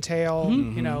 western tale.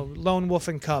 Lone wolf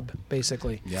and cub,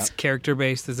 basically. Yeah. It's character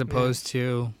based as opposed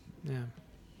to Yeah.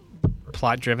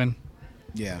 plot driven.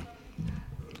 Yeah.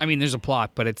 I mean, there's a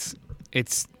plot, but it's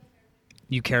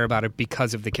you care about it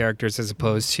because of the characters as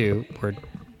opposed to we're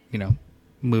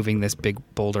moving this big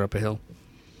boulder up a hill.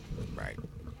 Right.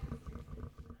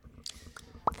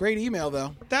 Great email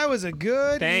though. That was a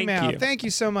good Thank email. you. Thank you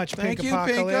so much, Thank Pink you,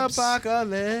 Apocalypse. Pink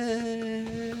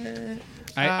Apocalypse.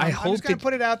 I I'm hope just gonna that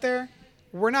put it out there.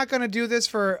 We're not gonna do this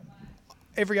for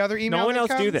every other email. No one that else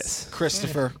do comes. this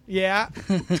Christopher. Yeah.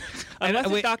 unless it's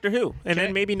wait, Doctor Who, and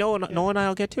then maybe Noah and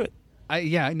I'll get to it.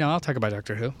 I'll talk about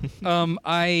Doctor Who.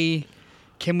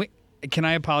 Can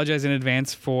I apologize in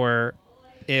advance for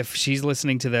if she's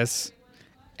listening to this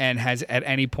and has at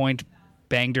any point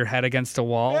banged her head against a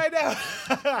wall? I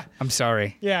know. I'm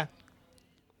sorry. Yeah.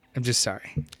 I'm just sorry.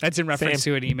 That's in reference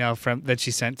Same. to an email that she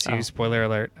sent to Oh. spoiler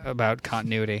alert about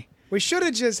continuity. We should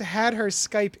have just had her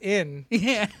Skype in.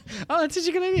 Yeah. Oh, that's such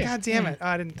a good idea. God damn it. Oh,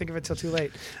 I didn't think of it till too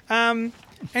late.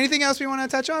 Anything else we want to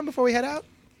touch on before we head out?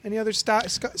 Any other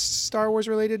Star Wars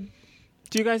related?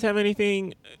 Do you guys have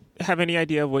any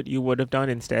idea what you would have done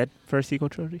instead for a sequel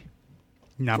trilogy?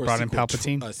 Not For a brought in sequel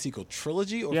Palpatine. A sequel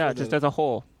trilogy? Or Yeah, for just the- as a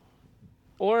whole.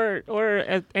 Or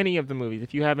as any of the movies.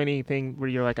 If you have anything where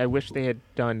you're like, I wish they had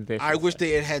done this. I wish instead.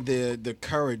 they had had the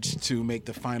courage to make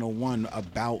the final one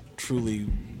about truly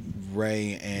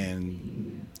Rey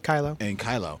and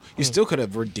Kylo. You still could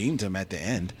have redeemed him at the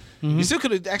end. You still could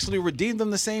have actually redeemed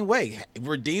them the same way.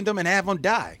 Redeemed them and have them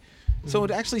die. So it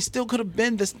actually still could have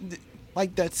been this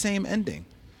like that same ending.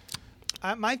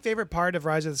 My favorite part of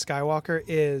Rise of the Skywalker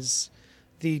is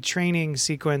the training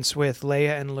sequence with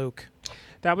Leia and Luke.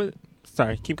 That was.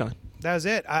 Sorry, keep going. That was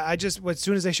it. I just, as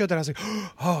soon as they showed that, I was like,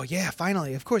 oh, yeah,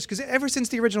 finally, of course. Because ever since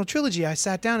the original trilogy, I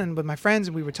sat down and with my friends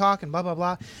and we were talking, blah, blah,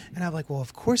 blah. And I'm like, well,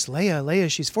 of course, Leia,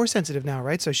 she's Force sensitive now,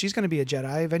 right? So she's going to be a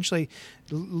Jedi. Eventually,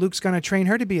 Luke's going to train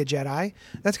her to be a Jedi.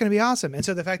 That's going to be awesome. And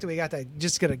so the fact that we got to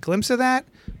just get a glimpse of that,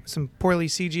 some poorly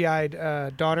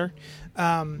CGI'd daughter,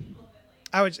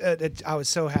 I was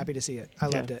so happy to see it. I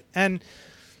loved it. And,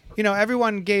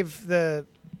 everyone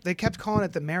they kept calling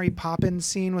it the Mary Poppins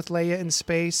scene with Leia in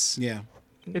space. Yeah.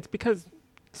 It's because,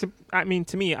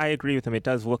 to me, I agree with him. It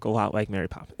does look a lot like Mary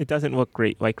Poppins. It doesn't look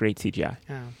great CGI.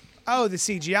 Oh, the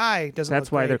CGI doesn't. That's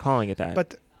look why great. they're calling it that.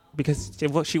 But because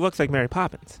she looks like Mary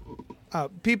Poppins.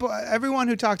 Everyone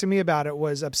who talked to me about it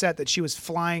was upset that she was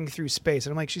flying through space.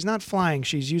 And I'm like, she's not flying.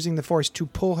 She's using the Force to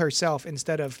pull herself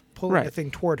instead of pulling the thing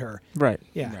toward her. Right.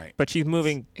 Yeah. Right. But she's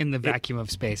moving in the vacuum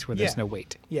of space where there's no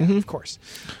weight. Yeah, of course.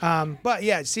 But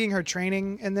yeah, seeing her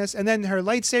training in this, and then her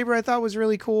lightsaber, I thought was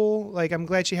really cool. Like, I'm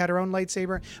glad she had her own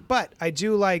lightsaber. But I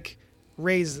do like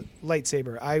Rey's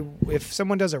lightsaber. If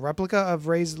someone does a replica of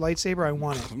Rey's lightsaber, I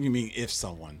want it. You mean if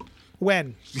someone?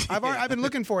 When? I've been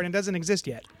looking for it and it doesn't exist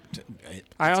yet.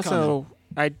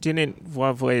 I didn't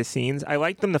love Leia's scenes. I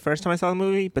liked them the first time I saw the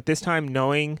movie, but this time,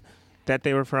 knowing that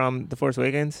they were from The Force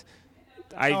Awakens,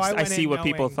 I see what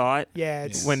people thought. Yeah,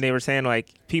 when they were saying, like,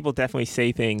 people definitely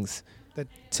say things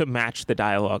to match the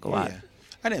dialogue a lot. Yeah.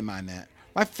 I didn't mind that.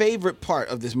 My favorite part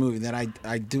of this movie that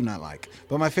I do not like,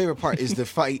 but my favorite part is the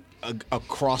fight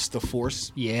across the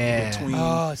Force. Yeah. Between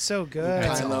it's so good.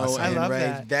 Kylo I and love Rey.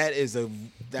 that. That is a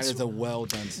well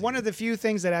done scene. One of the few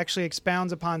things that actually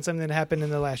expounds upon something that happened in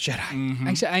The Last Jedi. Mm-hmm.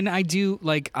 Actually, and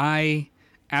I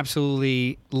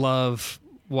absolutely love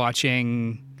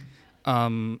watching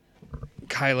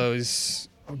Kylo's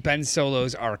Ben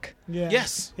Solo's arc. Yeah.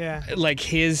 Yes. Yeah. Like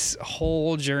his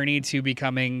whole journey to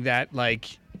becoming that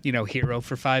hero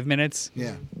for 5 minutes.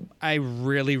 Yeah. I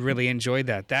really, really enjoyed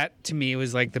that. That to me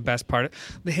was like the best part.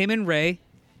 Him and Rey,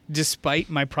 despite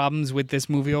my problems with this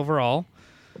movie overall,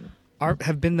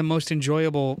 have been the most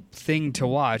enjoyable thing to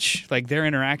watch. Like their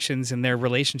interactions and their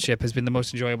relationship has been the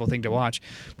most enjoyable thing to watch,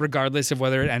 regardless of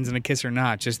whether it ends in a kiss or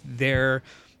not. Just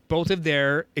both of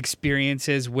their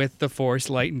experiences with the Force,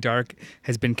 light and dark,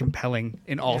 has been compelling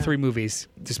in all three movies,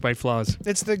 despite flaws.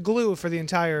 It's the glue for the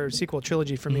entire sequel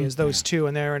trilogy for me is those two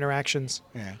and their interactions.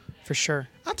 Yeah. For sure.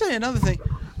 I'll tell you another thing.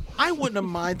 I wouldn't have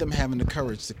minded them having the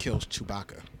courage to kill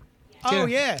Chewbacca. Oh,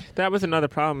 yeah. That was another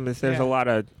problem. Is there's a lot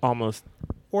of almost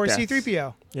Or deaths.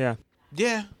 C-3PO. Yeah.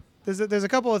 Yeah. There's a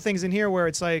couple of things in here where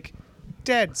it's like,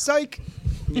 dead, psych.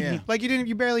 Yeah. Like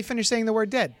you barely finished saying the word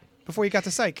dead before you got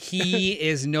to psych. He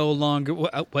is no longer.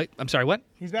 What? I'm sorry. What?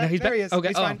 He's back. No, he's There back. he is. Okay.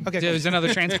 He's fine. Okay, cool. There's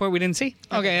another transport we didn't see.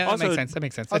 Okay. Yeah, Also- that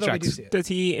makes sense. That Although we do tracks. see it. Does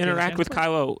he interact with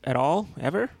Kylo at all?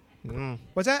 Ever?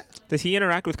 What's that? Does he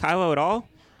interact with Kylo at all?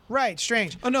 Right,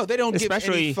 strange. Oh no, they don't give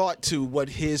Especially- any thought to what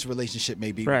his relationship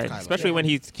may be Right. with Kylo. Especially when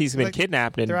he's been Like,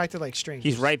 kidnapped and They're acting like strangers.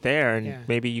 he's right there, and Yeah.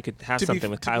 maybe you could have to something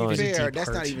with Kylo. To be and fair, deep that's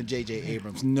not hurt. even J.J.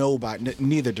 Abrams. Nobody,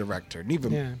 neither director,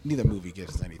 Yeah. neither movie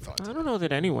gives any thought. I don't know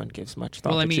that anyone gives much thought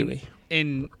Well, I to mean,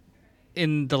 Chewie.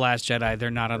 in The Last Jedi,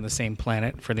 they're not on the same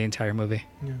planet for the entire movie.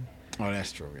 Oh,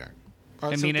 that's true. Yeah.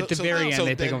 I mean, at the very end,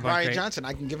 they pick him apart. Ryan Great. Johnson,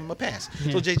 I can give him a pass.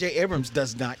 So J.J. Abrams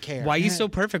does not care. Why are you so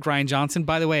perfect, Ryan Johnson?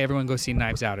 By the way, everyone go see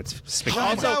Knives Out. It's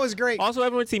spectacular. That was great. Also,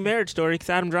 everyone see Marriage Story because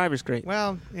Adam Driver's great.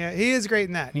 Well, yeah, he is great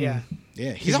in that. Yeah.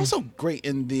 Yeah, he's also great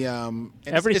in the. And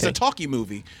it's a Everything. talkie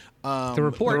movie. The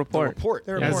Report. The Report. Report.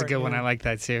 The That's a Report, good one. yeah. I like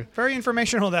that too. Very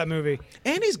informational, that movie.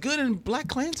 And he's good in Black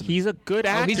Klansman. He's a good Oh,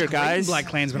 actor, he's great in guys. Black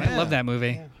Klansman. I love that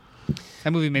movie. That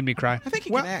movie made me cry. I think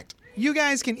he Well, can act. you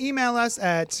guys can email us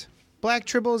at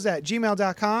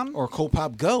blacktribbles@gmail.com. Or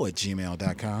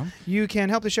coldpopgo@gmail.com. You can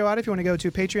help the show out if you want to go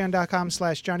to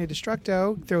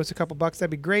patreon.com/JohnnyDestructo. Throw us a couple bucks.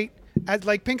 That'd be great. As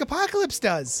like Pink Apocalypse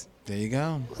does. There you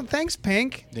go. Well, thanks,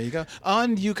 Pink. There you go.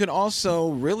 And you can also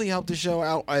really help the show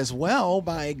out as well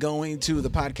by going to the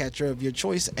podcatcher of your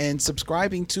choice and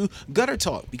subscribing to Gutter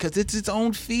Talk because it's its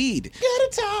own feed.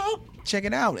 Gutter Talk. Check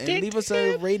it out and leave us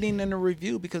a rating and a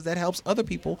review because that helps other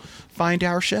people find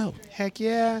our show. Heck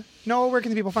yeah. Noah, where can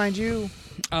the people find you?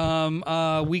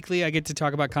 Weekly, I get to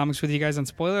talk about comics with you guys on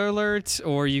Spoiler Alert,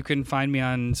 or you can find me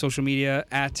on social media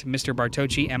at Mr.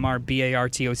 Bartocci,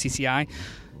 MrBartocci.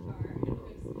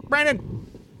 Brandon.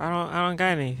 I don't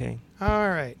got anything. All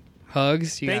right.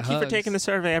 Hugs. Thank you for taking the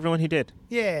survey, everyone who did.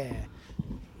 Yeah.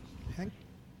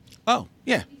 Oh,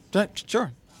 yeah.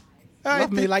 Sure. All right.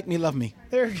 Love me, like me, love me.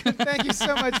 There we go. Thank you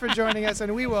so much for joining us,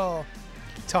 and we will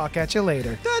talk at you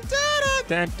later.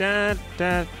 Dun, dun,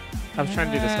 dun. I was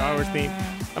trying to do the Star Wars theme.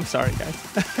 I'm sorry, guys.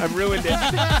 I ruined it.